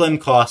like Klim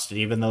Kostin,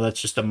 even though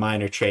that's just a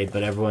minor trade,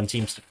 but everyone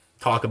seems to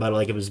talk about it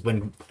like it was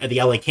when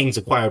the LA Kings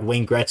acquired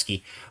Wayne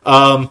Gretzky.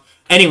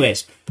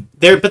 Anyways,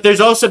 but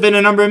there's also been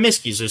a number of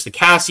miscues. There's the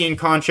Cassian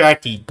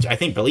contract. I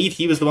believe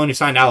he was the one who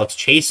signed Alex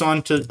Chase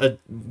on to a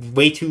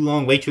way too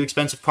long, way too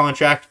expensive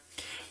contract.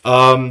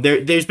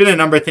 There's been a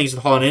number of things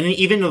with Holland, and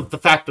even the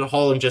fact that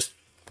Holland just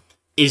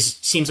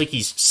seems like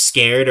he's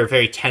scared or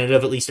very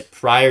tentative, at least at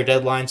prior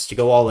deadlines, to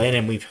go all in.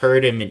 And we've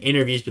heard him in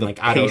interviews being like,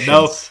 I don't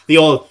know. The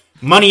old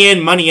money in,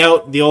 money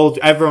out.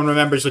 Everyone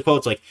remembers the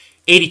quotes like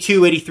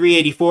 82, 83,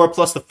 84,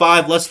 plus the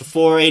 5, less the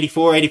 4,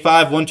 84,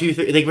 85, 1, 2,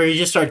 3. Like, where he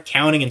just started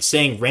counting and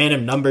saying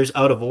random numbers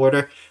out of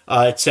order.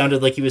 It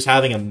sounded like he was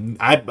having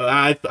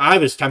I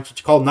was tempted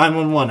to call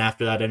 911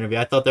 after that interview.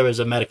 I thought there was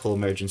a medical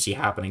emergency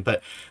happening,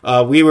 but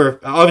we were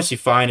obviously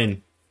fine.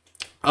 And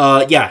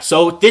yeah,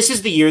 so this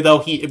is the year,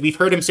 though. We've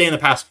heard him say in the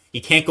past,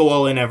 you can't go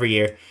all in every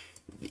year.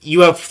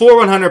 You have 4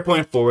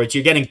 100-point forwards.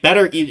 You're getting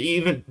better,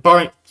 even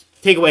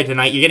take away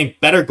tonight, you're getting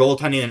better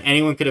goaltending than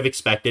anyone could have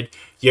expected.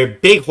 Your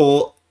big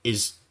hole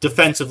is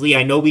defensively.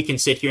 I know we can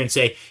sit here and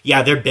say,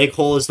 yeah, their big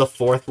hole is the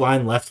 4th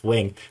line left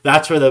wing.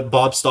 That's where the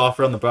Bob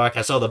Stauffer on the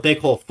broadcast, the big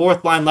hole,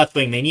 4th line left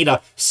wing. They need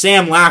a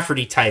Sam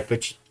Lafferty type,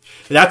 which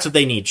that's what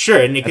they need.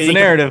 Sure. And that's the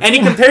narrative. And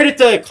he compared it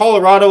to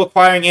Colorado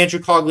acquiring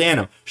Andrew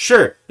Cogliano.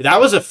 Sure. That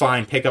was a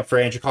fine pickup for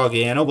Andrew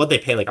Cogliano. What'd they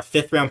pay? Like a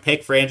 5th round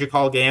pick for Andrew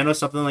Cogliano,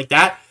 something like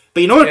that.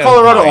 But you know what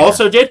Colorado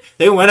also did?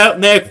 They went out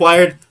and they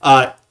acquired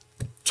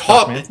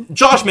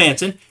Josh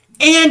Manson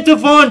and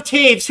Devon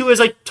Taves, who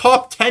is a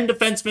top 10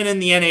 defenseman in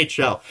the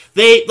NHL.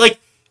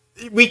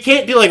 We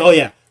can't be like, oh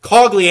yeah,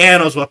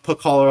 Cogliano's what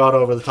put Colorado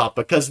over the top,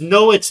 because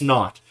no, it's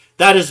not.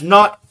 That is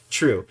not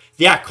true.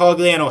 Yeah,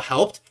 Cogliano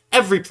helped.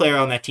 Every player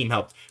on that team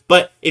helped.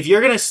 But if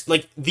you're going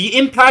to, the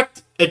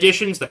impact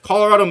additions that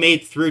Colorado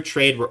made through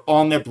trade were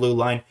on their blue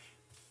line.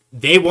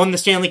 They won the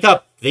Stanley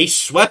Cup. They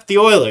swept the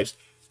Oilers.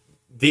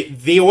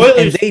 The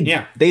Oilers,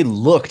 they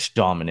looked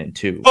dominant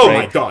too. Oh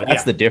right? my God,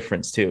 that's the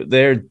difference too.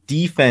 Their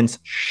defense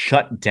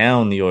shut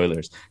down the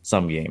Oilers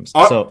some games.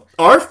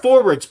 Our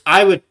forwards,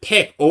 I would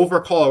pick over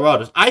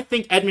Colorado's. I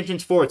think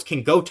Edmonton's forwards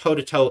can go toe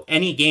to toe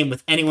any game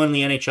with anyone in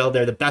the NHL.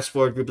 They're the best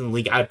forward group in the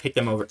league. I would pick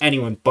them over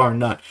anyone, bar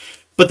none.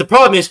 But the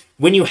problem is,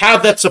 when you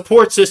have that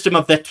support system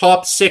of the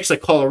top 6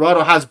 that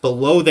Colorado has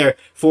below their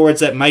forwards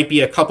that might be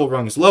a couple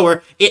rungs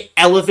lower, it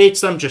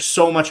elevates them just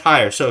so much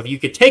higher. So if you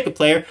could take a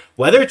player,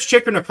 whether it's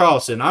Chicken or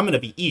Carlson, I'm going to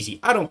be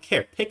easy. I don't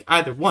care. Pick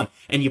either one.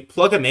 And you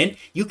plug them in,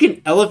 you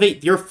can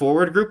elevate your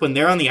forward group when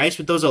they're on the ice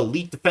with those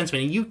elite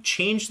defensemen, and you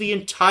change the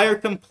entire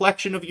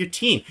complexion of your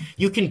team.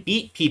 You can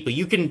beat people.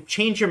 You can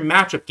change your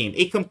matchup game.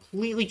 It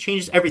completely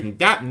changes everything.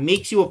 That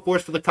makes you a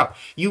force for the cup.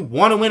 You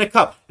want to win a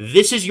cup.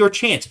 This is your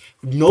chance.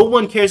 No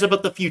one cares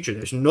about the future.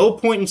 There's no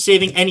point in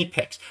saving any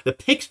picks. The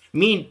picks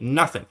mean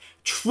nothing.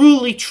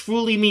 Truly,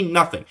 truly mean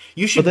nothing.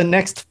 You should. For the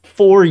next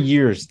 4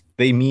 years,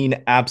 they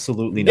mean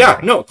absolutely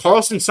nothing. Yeah, no.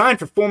 Carlson signed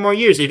for 4 more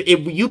years.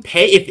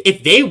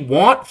 If they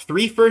want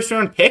 3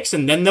 first-round picks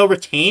and then they'll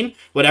retain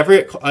whatever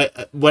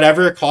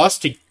it costs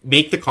to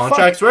make the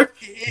contracts work,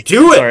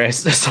 do it.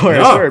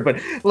 Sorry, but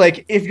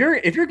if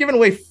you're giving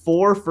away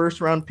 4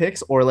 first-round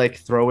picks, or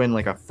throw in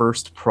a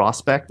first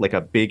prospect, like a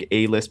big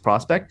A-list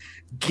prospect,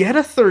 get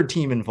a third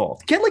team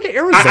involved. Get an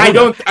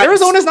Arizona.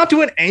 Arizona's not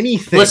doing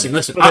anything. Listen.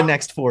 For the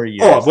next 4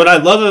 years. Oh, what I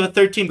love if a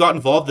third team got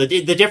involved.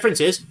 The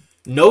difference is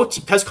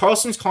because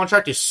Carlson's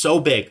contract is so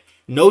big.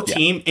 No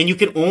team, and you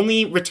can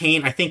only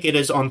retain, I think it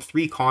is on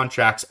 3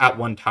 contracts at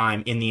one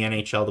time in the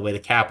NHL, the way the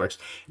cap works.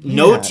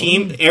 No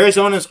team,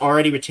 Arizona's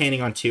already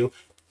retaining on 2.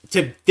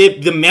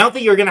 The amount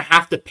that you're going to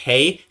have to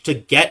pay to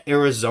get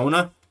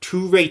Arizona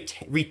to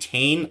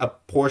retain a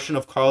portion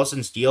of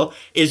Karlsson's deal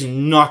is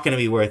not going to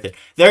be worth it.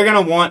 They're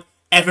going to want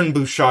Evan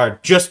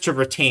Bouchard just to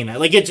retain it.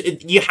 Like,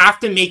 you have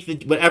to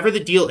make whatever the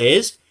deal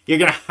is, you're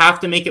going to have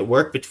to make it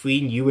work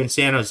between you and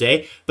San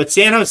Jose. But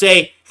San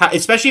Jose,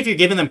 especially if you're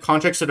giving them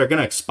contracts that are going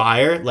to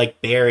expire,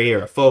 like Barrie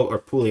or Foe or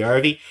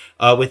Puljujärvi,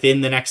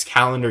 within the next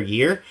calendar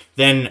year,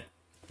 then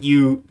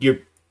you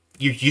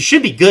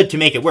should be good to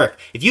make it work.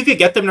 If you could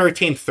get them to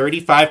retain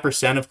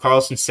 35% of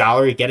Karlsson's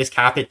salary, get his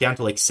cap hit down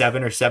to like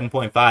 7 or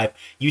 7.5,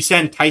 you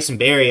send Tyson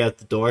Barrie out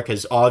the door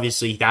because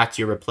obviously that's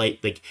your replace.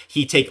 Like,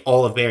 he take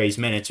all of Barrie's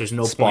minutes. There's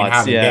no point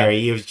having Barrie.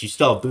 You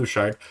still have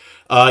Bouchard.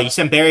 You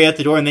send Barrie out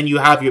the door, and then you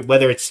have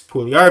whether it's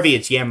Puljujärvi,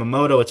 it's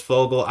Yamamoto, it's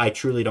Foegele. I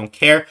truly don't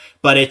care,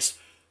 but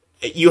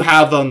you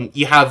have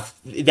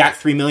that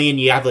 $3 million.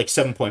 You have like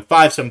 7.5,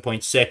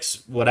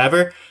 7.6,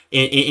 whatever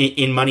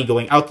in money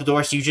going out the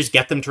door. So you just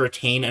get them to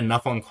retain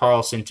enough on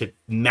Karlsson to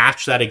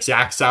match that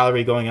exact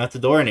salary going out the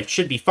door, and it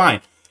should be fine.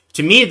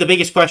 To me, the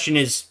biggest question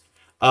is,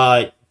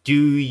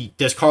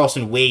 does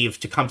Karlsson waive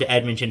to come to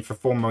Edmonton for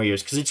 4 more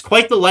years? Because it's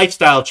quite the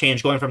lifestyle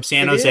change going from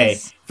San Jose.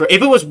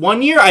 If it was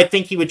 1 year, I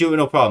think he would do it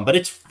no problem. But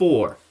it's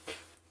 4.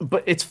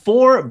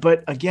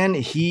 But again,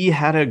 he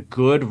had a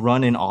good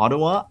run in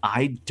Ottawa.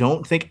 I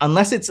don't think,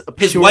 unless it's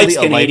purely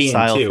a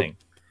lifestyle thing.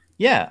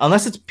 Yeah,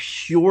 unless it's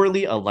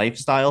purely a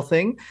lifestyle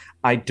thing,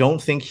 I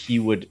don't think he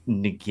would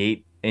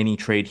negate any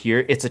trade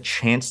here. It's a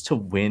chance to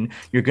win.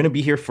 You're going to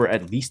be here for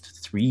at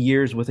least 3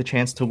 years with a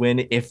chance to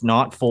win, if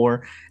not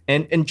 4.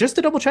 And just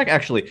to double check,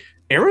 actually,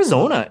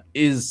 Arizona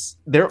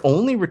they're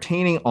only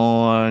retaining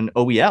on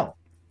OEL.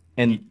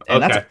 And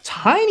that's a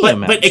tiny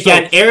amount. But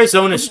again,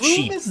 Arizona's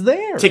cheap. Is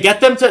there to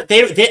get them to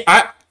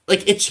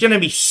it's going to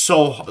be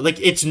so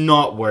it's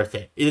not worth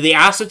it. The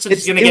assets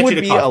it's going to get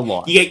you to cost. A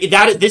lot.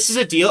 This is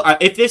a deal.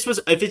 If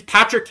it's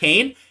Patrick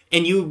Kane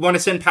and you want to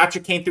send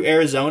Patrick Kane through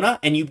Arizona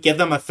and you give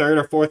them a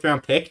 3rd or 4th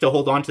round pick to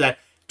hold on to that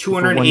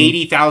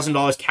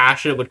 $280,000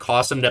 cash that it would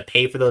cost them to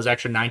pay for those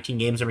extra 19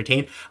 games and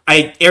retain,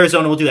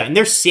 Arizona will do that, and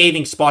they're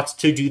saving spots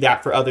to do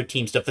that for other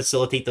teams to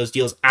facilitate those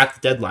deals at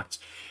the deadlines.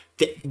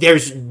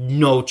 There's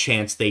no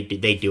chance they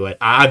do it.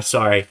 I'm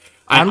sorry.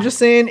 I'm just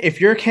saying, if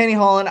you're Kenny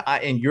Holland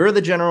and you're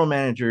the general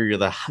manager, you're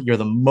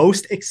the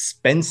most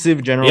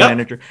expensive general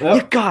manager,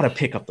 you gotta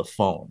pick up the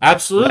phone.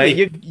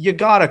 Absolutely, you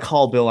gotta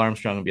call Bill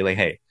Armstrong and be like,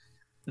 "Hey,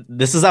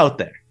 this is out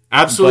there."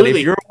 Absolutely. But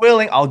if you're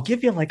willing, I'll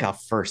give you like a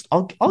first.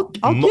 I'll give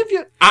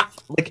you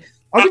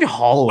I'll give you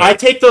Holloway. I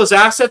take those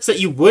assets that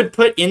you would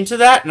put into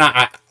that, and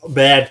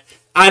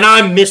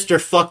I'm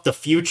Mr. Fuck the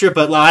Future,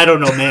 but I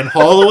don't know, man.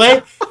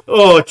 Holloway?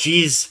 Oh,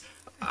 jeez.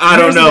 I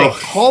don't know.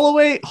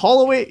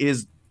 Holloway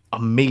is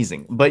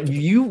amazing, but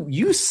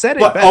you said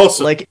it best.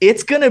 Also, like,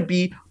 it's gonna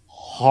be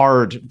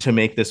hard to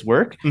make this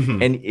work,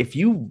 and if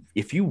you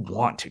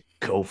want to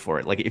go for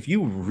it, like if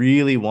you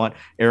really want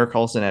Erik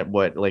Karlsson at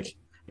what, like,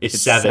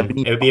 it's 7,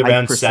 it would be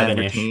around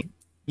 7-ish.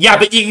 Yeah,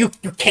 but you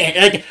can't.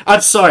 Like,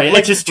 I'm sorry,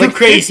 it's just too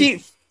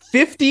crazy.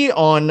 50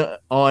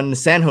 on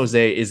San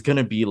Jose is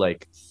gonna be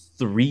like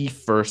 3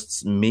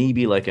 firsts,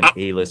 maybe like an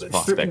A-list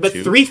prospect. But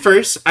 3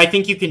 firsts, I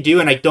think you can do,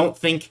 and I don't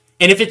think.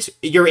 And if it's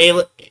your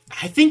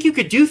I think you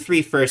could do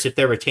 3 firsts if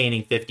they're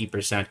retaining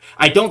 50%.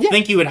 I don't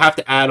think you would have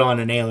to add on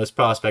an A-list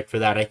prospect for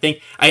that. I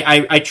think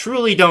I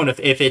truly don't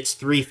if it's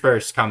 3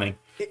 firsts coming.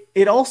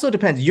 It also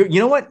depends. You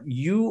know what?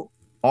 You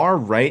are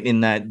right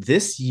in that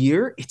this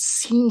year it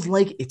seems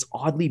like it's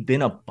oddly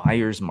been a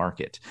buyer's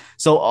market.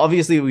 So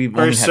obviously we've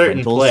only had certain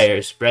rentals.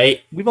 Players,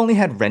 right? We've only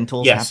had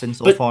rentals happen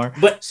so far.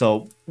 But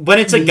so when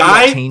it's a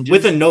guy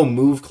with a no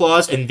move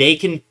clause and they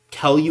can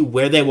tell you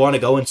where they want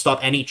to go and stop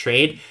any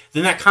trade,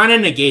 then that kind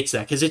of negates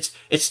that, because it's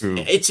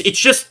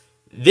just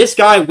this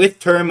guy with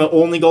term will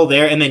only go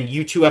there, and then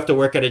you two have to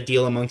work out a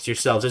deal amongst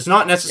yourselves. It's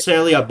not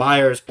necessarily a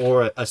buyer's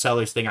or a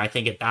seller's thing. I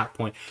think at that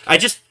point,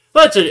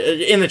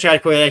 in the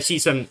chat, Corey, I see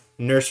some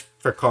Nurse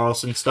for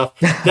Karlsson stuff.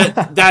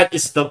 That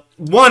is the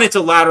one. It's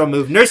a lateral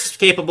move. Nurse is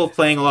capable of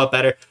playing a lot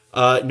better.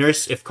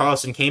 Nurse, if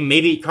Karlsson came,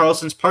 maybe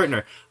Karlsson's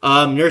partner.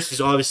 Nurse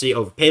is obviously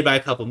overpaid by a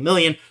couple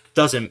million.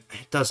 Doesn't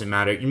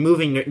matter. You're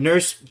moving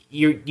Nurse.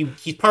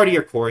 He's part of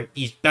your core.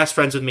 He's best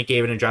friends with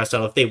McDavid and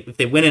Draisaitl. If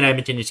they win in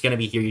Edmonton, he's gonna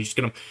be here.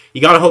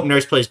 You gotta hope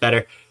Nurse plays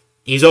better.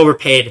 He's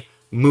overpaid.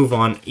 Move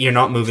on. You're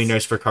not moving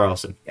Nurse for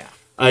Karlsson. Yeah.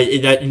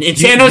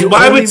 San Jose,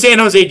 why would San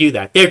Jose do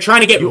that? They're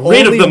trying to get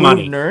rid of the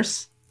money.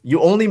 You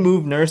only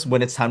move Nurse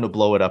when it's time to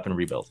blow it up and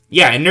rebuild.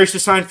 Yeah, and Nurse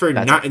is signed for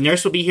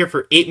Nurse will be here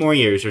for 8 more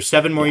years or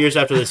 7 more years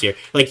after this year.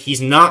 Like,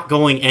 he's not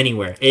going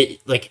anywhere.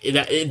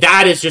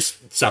 That is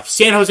just stuff.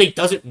 San Jose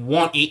doesn't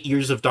want 8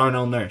 years of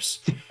Darnell Nurse.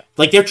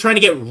 Like, they're trying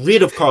to get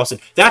rid of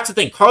Karlsson. That's the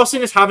thing.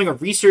 Karlsson is having a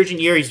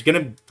resurgent year. He's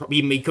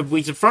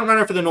he's a front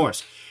runner for the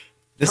Norse.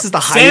 This is the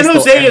highest San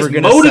Jose is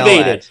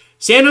motivated.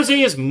 San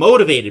Jose is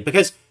motivated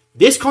because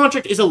this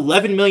contract is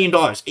 $11 million.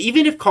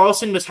 Even if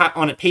Karlsson was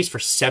on a pace for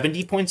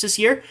 70 points this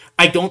year,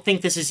 I don't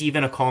think this is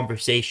even a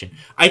conversation.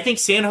 I think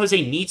San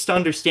Jose needs to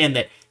understand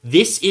that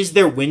This is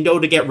their window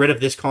to get rid of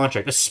this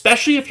contract,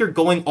 especially if you're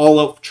going all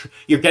out.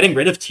 You're getting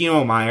rid of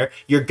Timo Meier.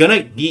 You're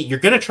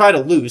gonna try to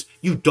lose.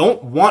 You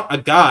don't want a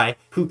guy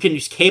who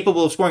is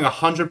capable of scoring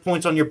 100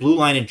 points on your blue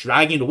line and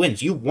dragging to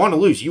wins. You want to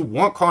lose. You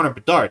want Connor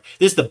Bedard.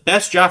 This is the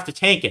best draft to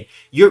tank in.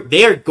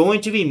 They are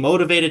going to be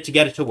motivated to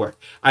get it to work.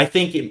 I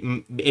think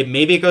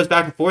maybe it goes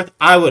back and forth.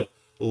 I would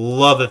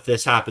love if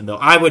this happened, though.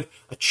 I would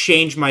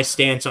change my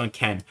stance on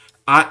Ken.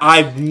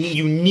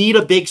 You need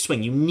a big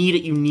swing. You need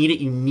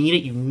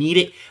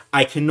it.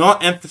 I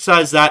cannot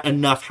emphasize that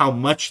enough, how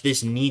much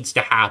this needs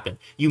to happen.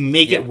 You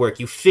make it work.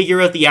 You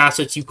figure out the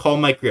assets. You call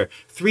Mike Grier.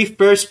 3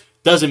 firsts,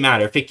 doesn't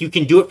matter. If you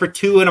can do it for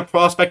 2 and a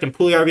prospect and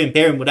Puljujarvi and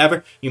Barron,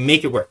 whatever, you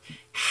make it work.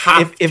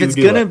 If it's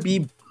gonna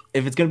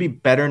be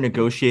better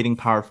negotiating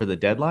power for the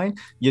deadline,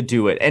 you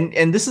do it.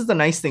 And this is the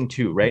nice thing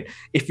too, right?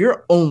 If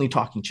you're only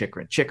talking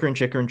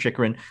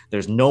Chikrin,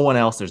 there's no one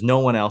else.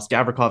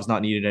 Gavrikov's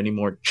not needed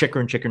anymore.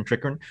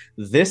 Chikrin.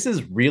 This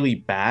is really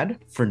bad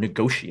for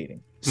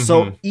negotiating.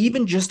 So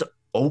even just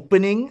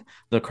opening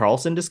the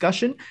Karlsson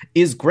discussion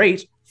is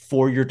great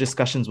for your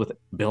discussions with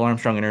Bill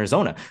Armstrong in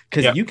Arizona,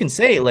 because you can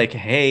say like,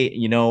 hey,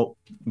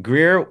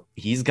 Grier,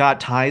 he's got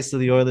ties to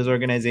the Oilers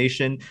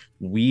organization.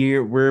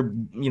 We're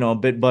a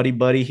bit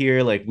buddy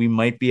here. Like, we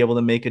might be able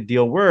to make a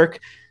deal work.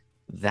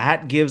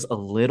 That gives a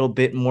little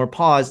bit more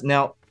pause.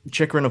 Now,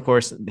 Chikrin, of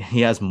course,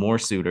 he has more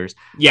suitors.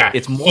 Yeah,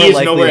 it's more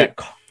likely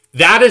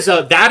that is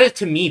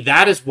to me,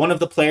 that is one of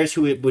the players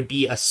who it would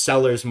be a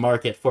seller's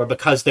market for,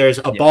 because there's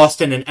a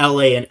Boston and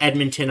LA and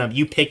Edmonton.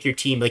 You pick your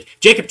team. Like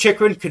Jacob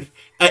Chikrin could,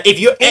 if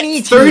you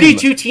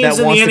 32 teams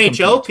in the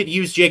NHL could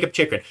use Jacob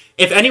Chikrin.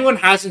 If anyone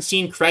hasn't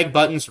seen Craig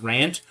Button's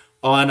rant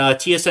on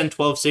TSN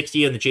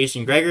 1260 and the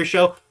Jason Greger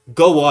show,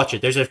 go watch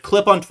it. There's a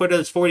clip on Twitter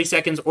that's 40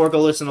 seconds, or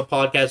go listen to the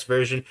podcast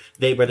version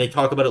where they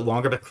talk about it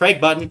longer. But Craig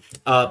Button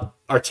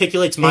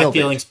articulates my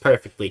feelings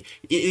perfectly.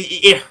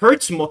 It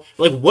hurts more.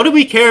 Like, what do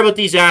we care about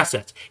these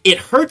assets? It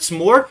hurts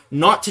more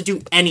not to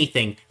do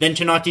anything than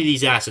to not do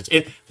these assets.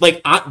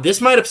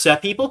 This might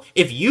upset people.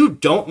 If you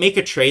don't make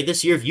a trade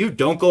this year, if you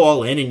don't go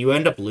all in and you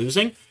end up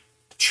losing,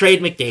 trade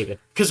McDavid.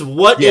 Because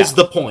what is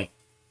the point?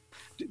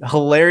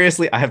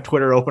 Hilariously, I have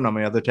Twitter open on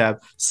my other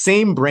tab.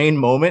 Same brain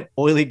moment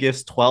Oiley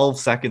gives 12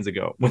 seconds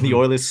ago when the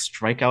Oilers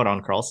strike out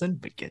on Karlsson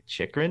but get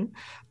Chikrin.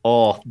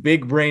 Oh,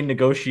 big brain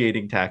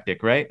negotiating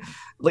tactic, right?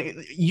 Like,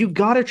 you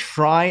got to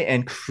try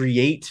and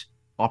create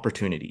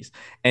opportunities.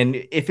 And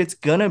if it's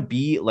gonna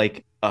be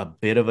like a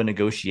bit of a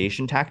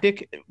negotiation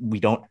tactic, we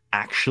don't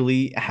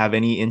actually have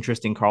any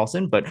interest in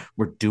Karlsson, but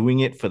we're doing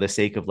it for the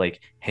sake of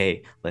like,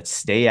 hey, let's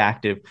stay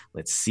active.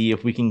 Let's see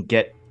if we can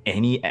get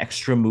any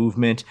extra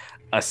movement.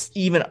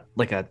 Even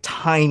like a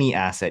tiny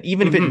asset,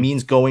 even if it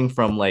means going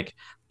from, like,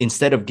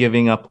 instead of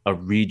giving up a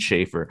Reed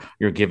Schaefer,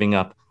 you're giving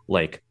up,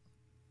 like,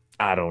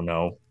 I don't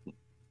know,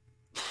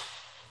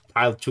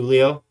 Kyle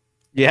Tullio.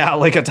 Yeah,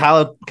 like a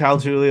Kyle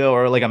Tullio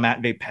or like a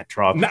Matvei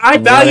Petrov. I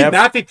value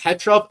Matvei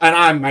Petrov, and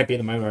I might be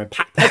the memory.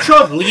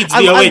 Petrov leads the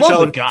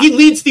OHL. He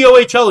leads the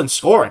OHL in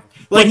scoring.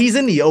 Like, he's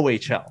in the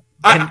OHL.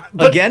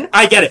 Again,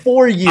 I get it.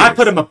 4 years. I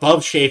put him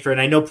above Schaefer, and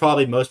I know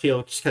probably most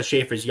people, just because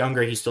Schaefer's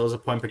younger, he still has a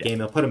point per game.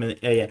 They'll put him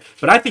in.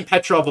 But I think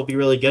Petrov will be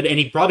really good, and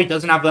he probably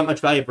doesn't have that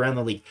much value around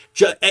the league.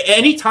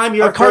 Anytime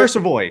you're Carter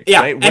Savoy,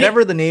 right?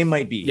 Whatever the name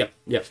might be.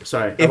 Yep.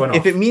 Sorry,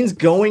 if it means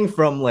going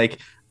from like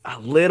a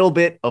little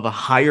bit of a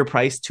higher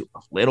price to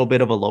a little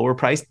bit of a lower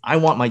price, I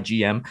want my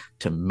GM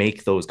to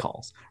make those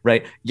calls.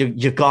 Right?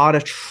 You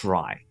gotta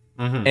try,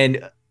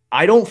 and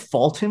I don't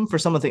fault him for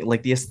some of the,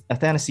 like the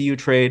Athanasiou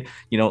trade,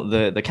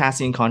 the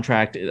Cassian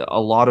contract.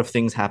 A lot of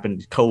things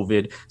happened.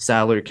 COVID,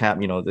 salary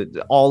cap,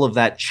 all of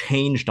that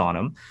changed on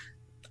him.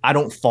 I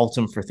don't fault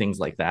him for things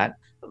like that.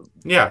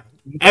 Yeah,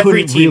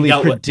 every team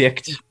really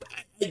predict.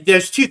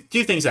 There's two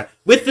things there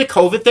with the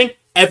COVID thing.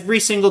 Every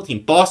single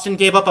team. Boston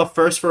gave up a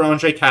first for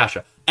Ondrej Kase.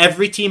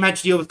 Every team had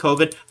to deal with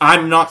COVID.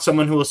 I'm not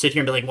someone who will sit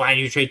here and be like, why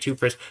did you trade 2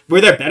 firsts? Were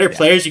there better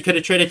players you could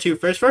have traded 2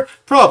 firsts for?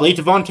 Probably.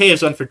 Devon Toews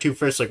done for 2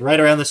 firsts, like right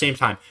around the same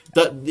time.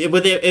 That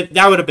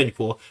would have been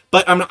cool.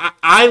 But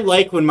I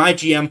like when my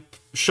GM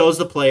shows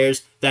the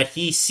players that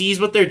he sees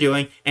what they're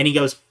doing and he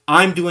goes,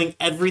 I'm doing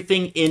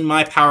everything in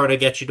my power to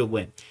get you to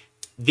win.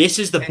 This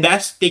is the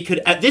best they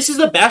could. This is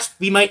the best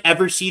we might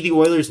ever see the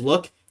Oilers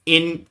look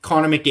in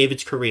Connor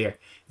McDavid's career.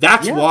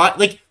 That's why,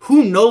 like,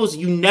 who knows?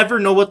 You never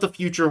know what the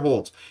future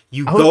holds.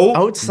 You go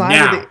outside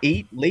now. of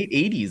the late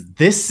 80s.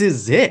 This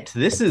is it.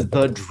 This is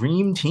the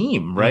dream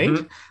team, right?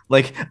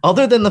 Like,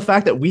 other than the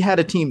fact that we had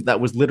a team that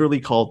was literally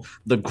called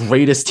the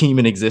greatest team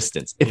in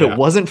existence. If it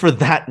wasn't for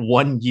that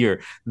 1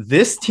 year,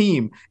 this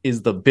team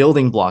is the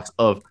building blocks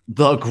of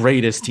the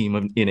greatest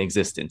team in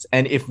existence.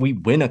 And if we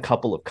win a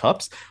couple of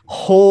cups,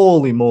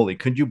 holy moly,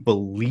 could you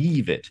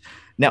believe it?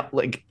 Now,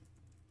 like,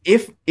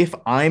 if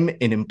I'm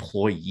an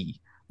employee,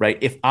 right?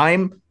 If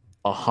I'm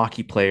a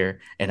hockey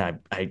player and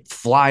I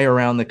fly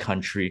around the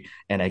country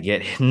and I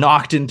get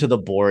knocked into the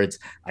boards,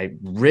 I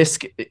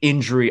risk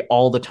injury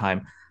all the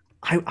time,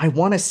 I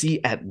want to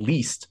see at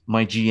least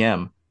my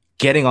GM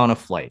getting on a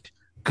flight,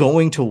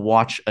 going to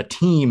watch a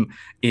team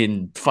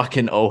in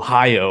fucking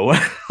Ohio,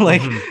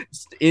 like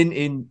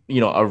in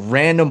a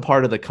random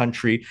part of the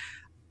country.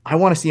 I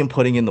want to see him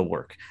putting in the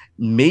work.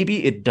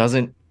 Maybe it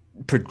doesn't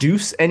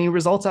produce any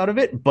results out of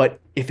it, but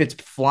if it's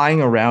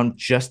flying around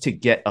just to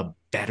get a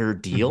better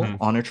deal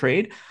on a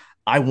trade,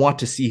 I want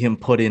to see him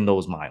put in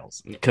those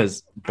miles,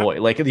 because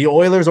boy, like the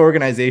Oilers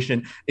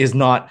organization is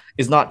not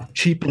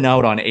cheaping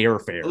out on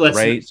airfare,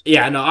 right?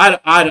 Yeah, no,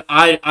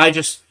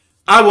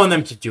 I want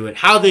them to do it.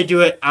 How they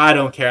do it, I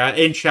don't care.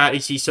 In chat, you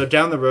see, so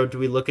down the road, do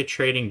we look at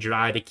trading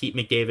Dry to keep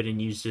McDavid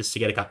and use this to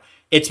get a cup?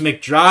 It's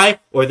McDry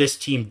or this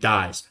team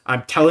dies.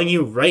 I'm telling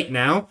you right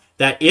now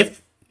that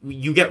if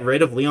you get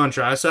rid of Leon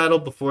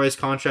Draisaitl before his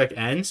contract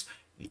ends,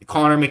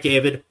 Connor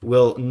McDavid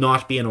will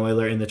not be an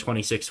Oiler in the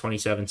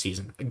 26-27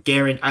 season.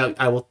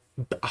 I will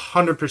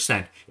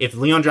 100%. If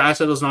Leon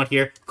Draisaitl is not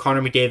here,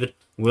 Connor McDavid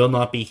will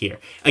not be here.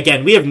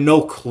 Again, we have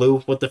no clue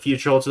what the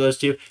future holds for those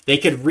two. They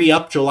could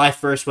re-up July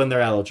 1st when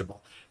they're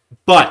eligible.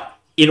 But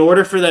in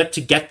order for that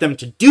to get them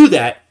to do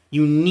that,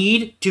 you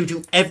need to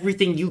do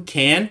everything you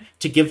can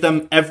to give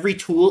them every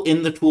tool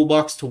in the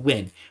toolbox to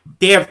win.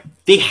 They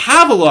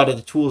have a lot of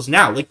the tools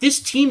now. Like,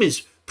 this team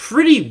is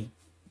pretty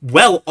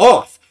well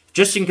off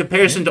just in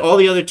comparison to all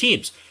the other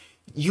teams.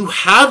 You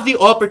have the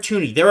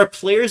opportunity. There are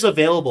players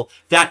available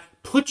that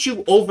put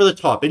you over the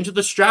top into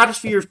the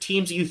stratosphere of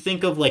teams that you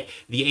think of, like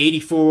the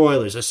 84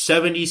 Oilers, the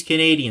 70s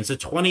Canadiens, the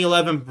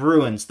 2011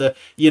 Bruins, the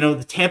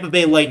Tampa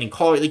Bay Lightning,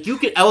 Colorado. Like, you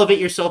could elevate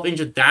yourself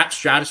into that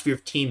stratosphere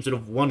of teams that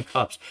have won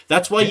cups.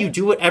 That's why you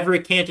do whatever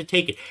it can to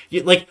take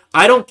it.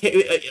 I don't care.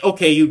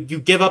 Okay, you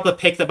give up a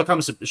pick that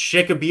becomes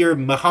Shekabir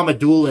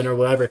Muhammadulin or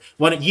whatever.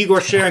 Igor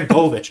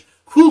Sharangovich.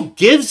 Who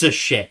gives a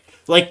shit?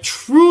 Like,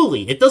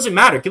 truly, it doesn't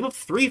matter. Give up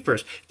 3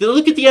 first.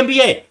 Look at the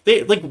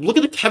NBA. Look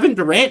at the Kevin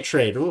Durant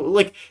trade.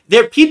 Like,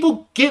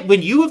 people get,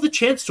 when you have the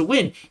chance to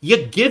win,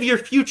 you give your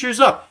futures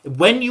up.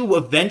 When you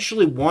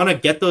eventually want to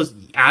get those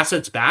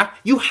assets back,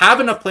 you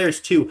have enough players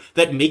too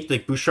that make,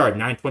 like, Bouchard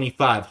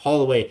 925,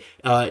 Holloway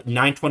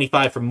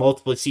 925 for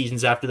multiple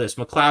seasons after this.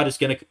 McLeod is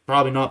going to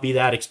probably not be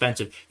that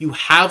expensive. You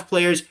have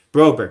players,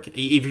 Broberg,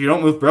 if you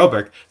don't move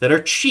Broberg, that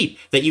are cheap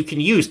that you can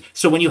use.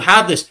 So when you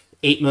have this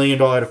 $8 million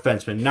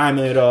defenseman, $9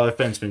 million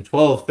defenseman,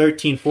 $12,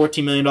 $13,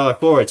 $14 million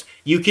forwards,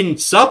 you can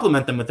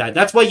supplement them with that.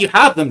 That's why you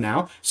have them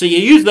now. So you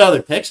use the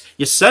other picks,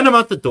 you send them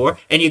out the door,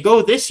 and you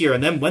go this year,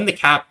 and then when the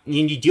cap, and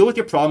you deal with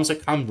your problems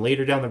that come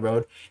later down the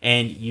road,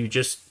 and you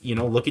just,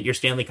 look at your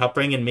Stanley Cup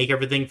ring and make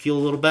everything feel a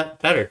little bit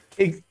better.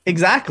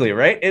 Exactly,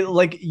 right?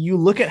 You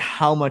look at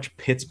how much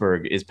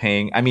Pittsburgh is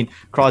paying. I mean,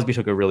 Crosby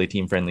took a really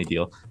team-friendly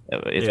deal.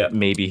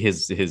 Maybe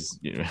his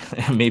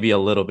maybe a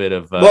little bit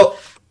of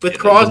with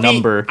Crosby,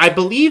 number. I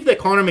believe that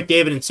Connor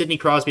McDavid and Sidney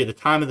Crosby at the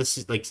time of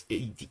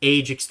the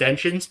age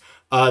extensions,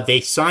 they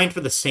signed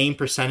for the same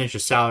percentage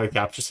of salary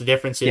cap. Just the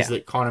difference is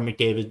that Connor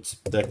McDavid's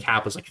the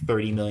cap was like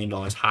 $30 million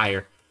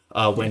higher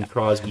when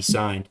Crosby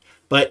signed.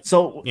 But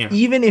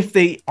even if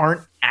they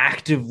aren't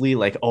actively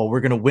like, oh, we're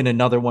gonna win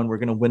another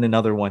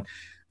one,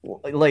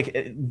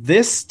 like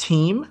this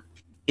team,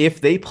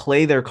 if they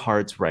play their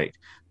cards right,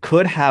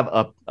 could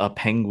have a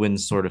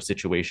Penguins sort of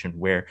situation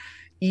where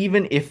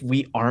even if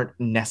we aren't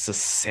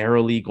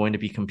necessarily going to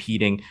be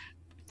competing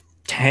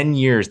 10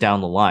 years down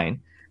the line,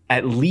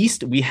 at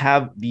least we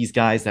have these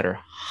guys that are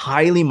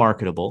highly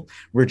marketable.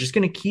 We're just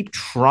going to keep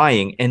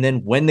trying. And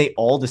then when they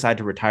all decide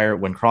to retire,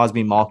 when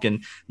Crosby,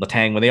 Malkin,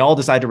 Letang, when they all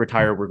decide to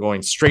retire, we're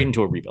going straight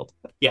into a rebuild.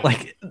 Yeah.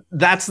 Like,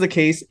 that's the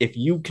case. If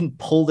you can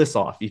pull this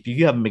off, if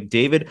you have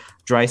McDavid,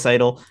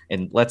 Draisaitl,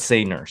 and let's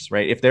say Nurse,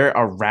 right? If they're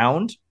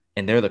around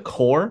and they're the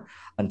core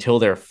until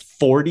they're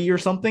 40 or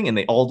something and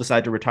they all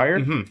decide to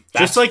retire,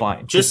 that's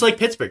fine. Just like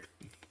Pittsburgh.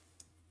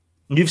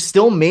 You've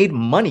still made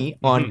money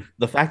on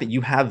the fact that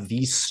you have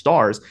these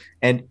stars.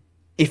 And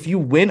if you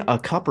win a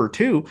cup or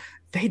two,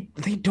 they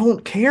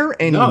don't care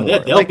anymore. No,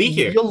 they'll be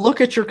here. You'll look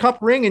at your cup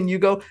ring and you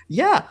go,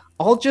 yeah,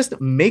 I'll just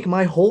make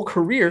my whole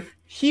career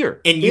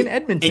here in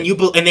Edmonton.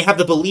 And they have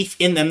the belief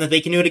in them that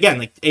they can do it again.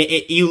 Like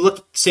you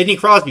look, Sidney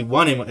Crosby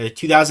won in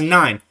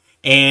 2009.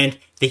 And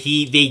they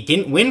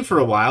didn't win for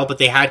a while, but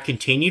they had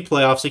continued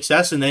playoff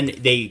success, and then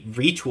they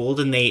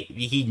retooled, and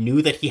he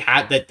knew that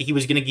he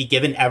was going to be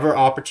given ever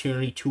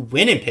opportunity to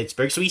win in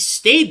Pittsburgh, so he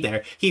stayed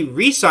there. He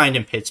re-signed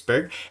in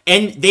Pittsburgh,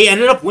 and they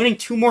ended up winning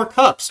 2 more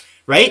cups,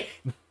 right?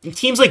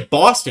 Teams like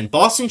Boston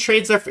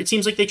it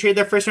seems like they trade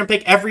their first round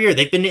pick every year.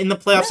 They've been in the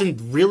playoffs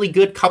and really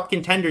good cup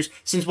contenders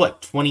since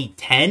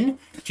 2010,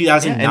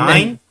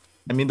 2009. Yeah,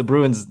 I mean, the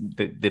Bruins,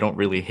 they don't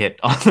really hit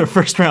on their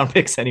first round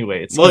picks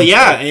anyway. But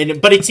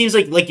it seems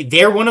like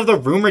they're one of the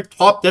rumored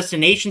top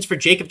destinations for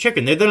Jacob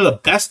Chikrin. They're the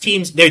best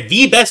teams. They're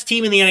the best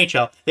team in the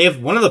NHL. They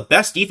have one of the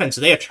best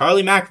defenses. They have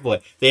Charlie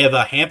McAvoy. They have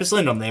Hampus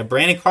Lindholm. They have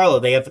Brandon Carlo.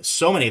 They have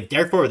so many. They have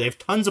Derek Forward. They have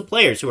tons of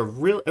players who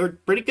are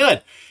pretty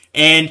good.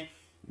 And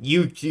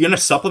you're going to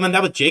supplement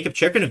that with Jacob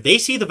Chikrin. If they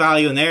see the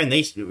value in there and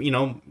they,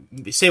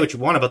 say what you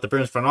want about the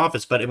Bruins front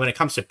office, but when it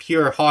comes to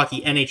pure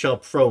hockey,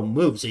 NHL pro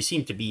moves, they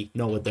seem to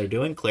know what they're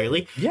doing,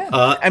 clearly. Yeah.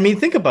 I mean,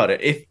 think about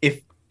it.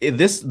 If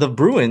the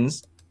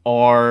Bruins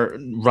are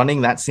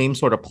running that same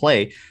sort of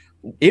play,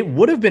 it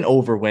would have been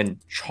over when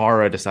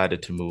Chara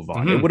decided to move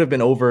on. Mm-hmm. It would have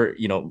been over,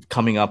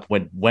 coming up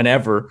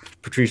whenever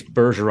Patrice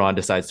Bergeron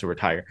decides to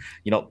retire.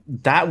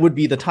 That would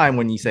be the time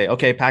when you say,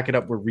 okay, pack it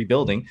up, we're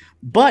rebuilding.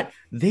 But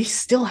they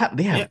have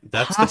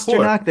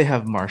Pasternak, they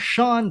have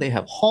Marchand, they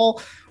have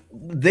Hall.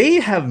 They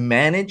have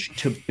managed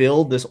to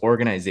build this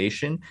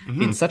organization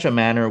in such a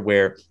manner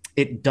where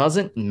it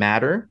doesn't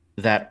matter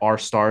that our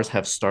stars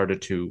have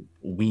started to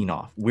wean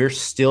off. We're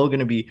still going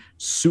to be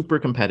super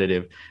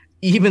competitive.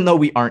 Even though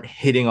we aren't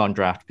hitting on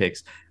draft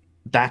picks,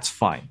 that's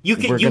fine. You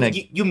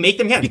make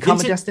them become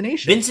a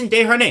destination. Vincent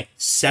Desharnais,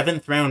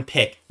 7th round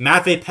pick.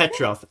 Matvei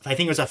Petrov, I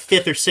think it was a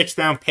 5th or 6th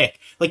round pick.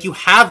 Like, you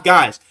have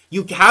guys.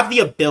 You have the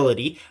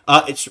ability.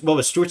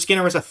 Stuart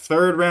Skinner was a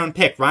 3rd round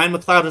pick. Ryan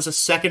McLeod was a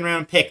 2nd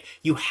round pick.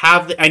 You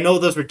have. I know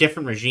those were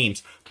different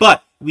regimes,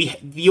 but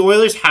the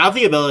Oilers have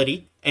the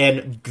ability,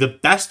 and the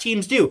best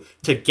teams do,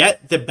 to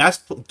get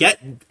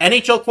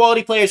NHL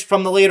quality players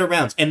from the later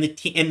rounds, and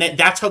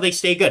that's how they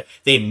stay good.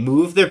 They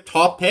move their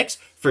top picks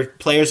for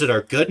players that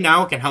are good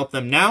now, can help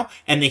them now,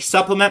 and they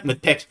supplement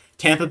with picks.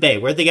 Tampa Bay,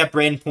 where'd they get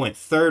Braden Point?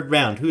 3rd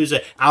round. Who's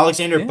it?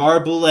 Alexander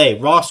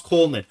Barboulay, Ross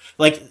Coleman.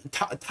 Like,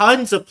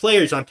 tons of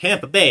players on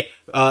Tampa Bay.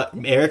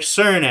 Eric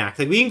Cernak.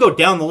 Like, we can go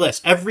down the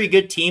list. Every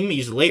good team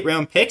uses late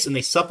round picks, and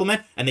they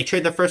supplement, and they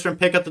trade their 1st round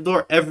pick out the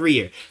door every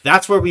year.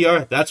 That's where we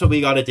are. That's what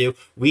we got to do.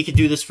 We could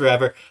do this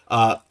forever.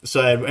 And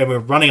we're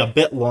running a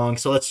bit long,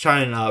 so let's try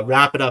and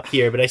wrap it up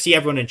here. But I see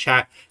everyone in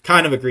chat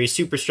kind of agrees.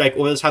 Super Strike,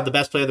 Oilers have the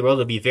best player in the world.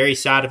 It'll be very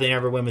sad if they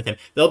never win with him.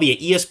 There'll be an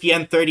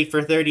ESPN 30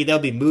 for 30. There'll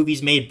be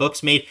movies made,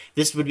 books made.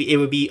 It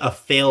would be a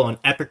fail on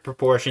epic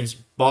proportions.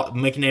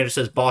 McNader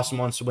says Boston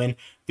wants to win.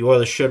 The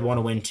Oilers should want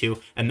to win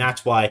too, and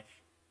that's why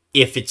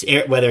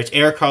whether it's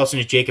Erik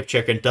Karlsson or Jacob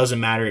Chikrin, doesn't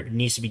matter. It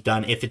needs to be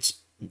done. If it's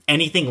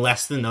anything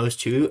less than those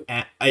two,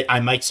 I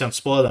might sound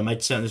spoiled.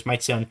 This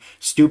might sound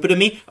stupid to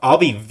me. I'll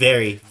be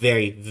very,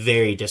 very,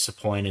 very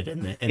disappointed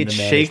in the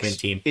management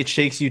team. It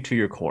shakes you to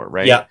your core,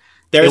 right? Yeah,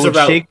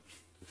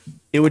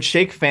 it would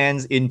shake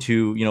fans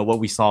into what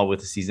we saw with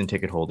the season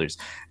ticket holders.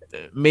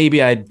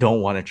 Maybe I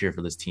don't want to cheer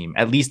for this team,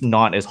 at least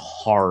not as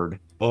hard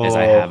as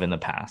I have in the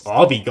past.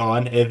 I'll be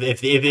gone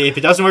if it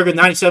doesn't work with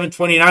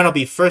 97-29. I'll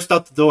be first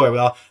out the door.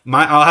 Well,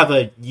 I'll have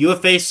a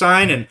UFA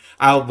sign, and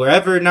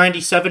wherever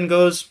 97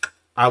 goes,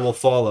 I will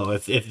follow.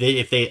 If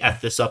they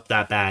f this up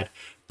that bad.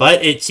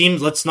 But it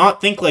seems, let's not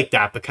think like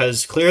that,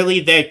 because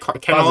clearly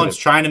Ken Holland's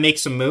trying to make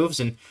some moves,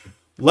 and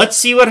let's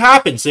see what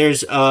happens.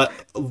 There's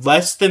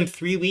less than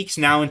 3 weeks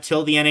now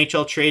until the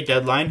NHL trade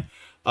deadline.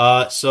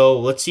 So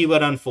let's see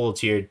what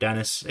unfolds here,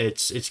 Dennis.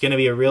 It's going to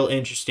be a real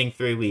interesting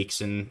 3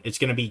 weeks, and it's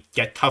going to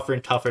get tougher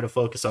and tougher to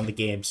focus on the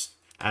games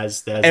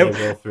as they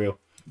roll through.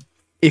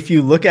 If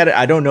you look at it,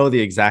 I don't know the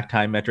exact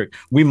time metric.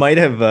 We might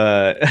have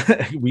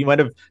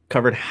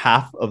covered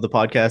half of the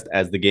podcast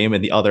as the game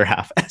and the other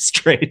half as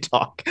trade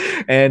talk.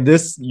 And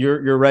this,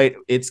 you're right.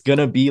 It's going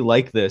to be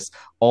like this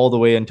all the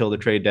way until the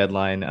trade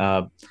deadline.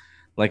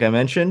 Like I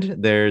mentioned,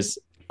 there's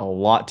a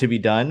lot to be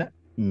done.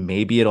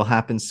 Maybe it'll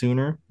happen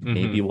sooner.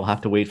 Maybe we'll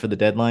have to wait for the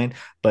deadline,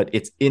 but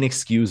it's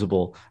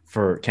inexcusable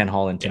for Ken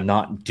Holland to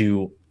not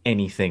do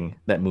anything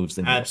that moves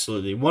the needle.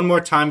 Absolutely. One more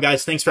time,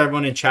 guys. Thanks for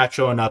everyone in chat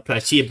showing up. I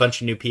see a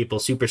bunch of new people.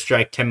 Super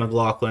Strike, Tim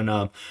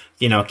McLaughlin,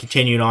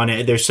 continuing on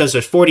it. There's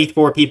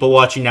 44 people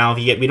watching now.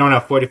 We don't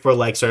have 44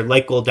 likes. Our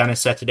like goal Dennis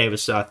set today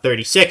was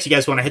 36. You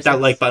guys want to hit that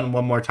like button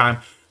one more time?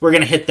 We're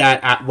going to hit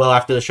that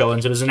after the show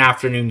ends. It was an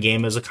afternoon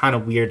game. It was a kind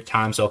of weird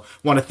time. So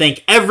want to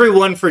thank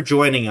everyone for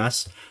joining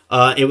us.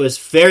 It was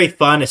very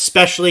fun,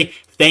 especially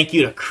thank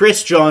you to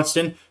Chris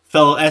Johnston,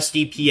 fellow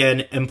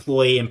SDPN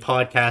employee and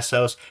podcast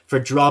host, for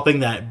dropping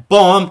that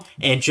bomb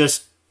and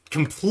just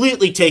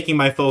completely taking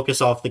my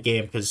focus off the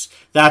game, because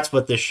that's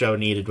what this show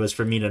needed, was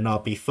for me to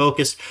not be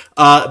focused.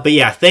 But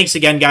yeah, thanks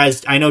again,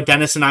 guys. I know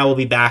Dennis and I will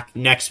be back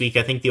next week.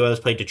 I think the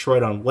Oilers play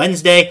Detroit on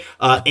Wednesday.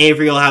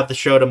 Avery will have the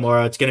show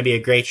tomorrow. It's going to be a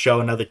great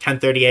show. Another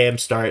 10:30 a.m.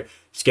 start.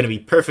 It's going to be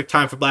perfect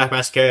time for Black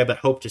Mascara, but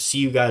hope to see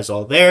you guys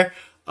all there.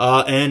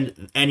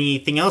 And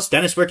anything else?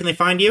 Dennis, where can they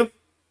find you?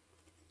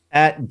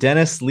 At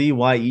Dennis Lee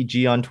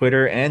YEG on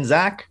Twitter. And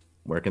Zach,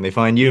 where can they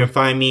find you? You can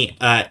find me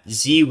at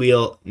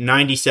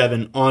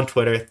ZWheel97 on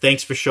Twitter.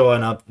 Thanks for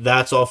showing up.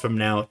 That's all from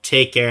now.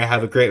 Take care.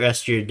 Have a great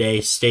rest of your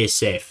day. Stay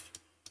safe.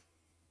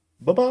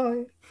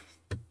 Bye-bye.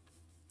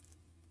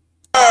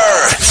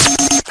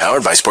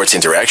 Powered by Sports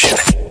Interaction,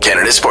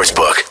 Canada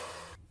Sportsbook.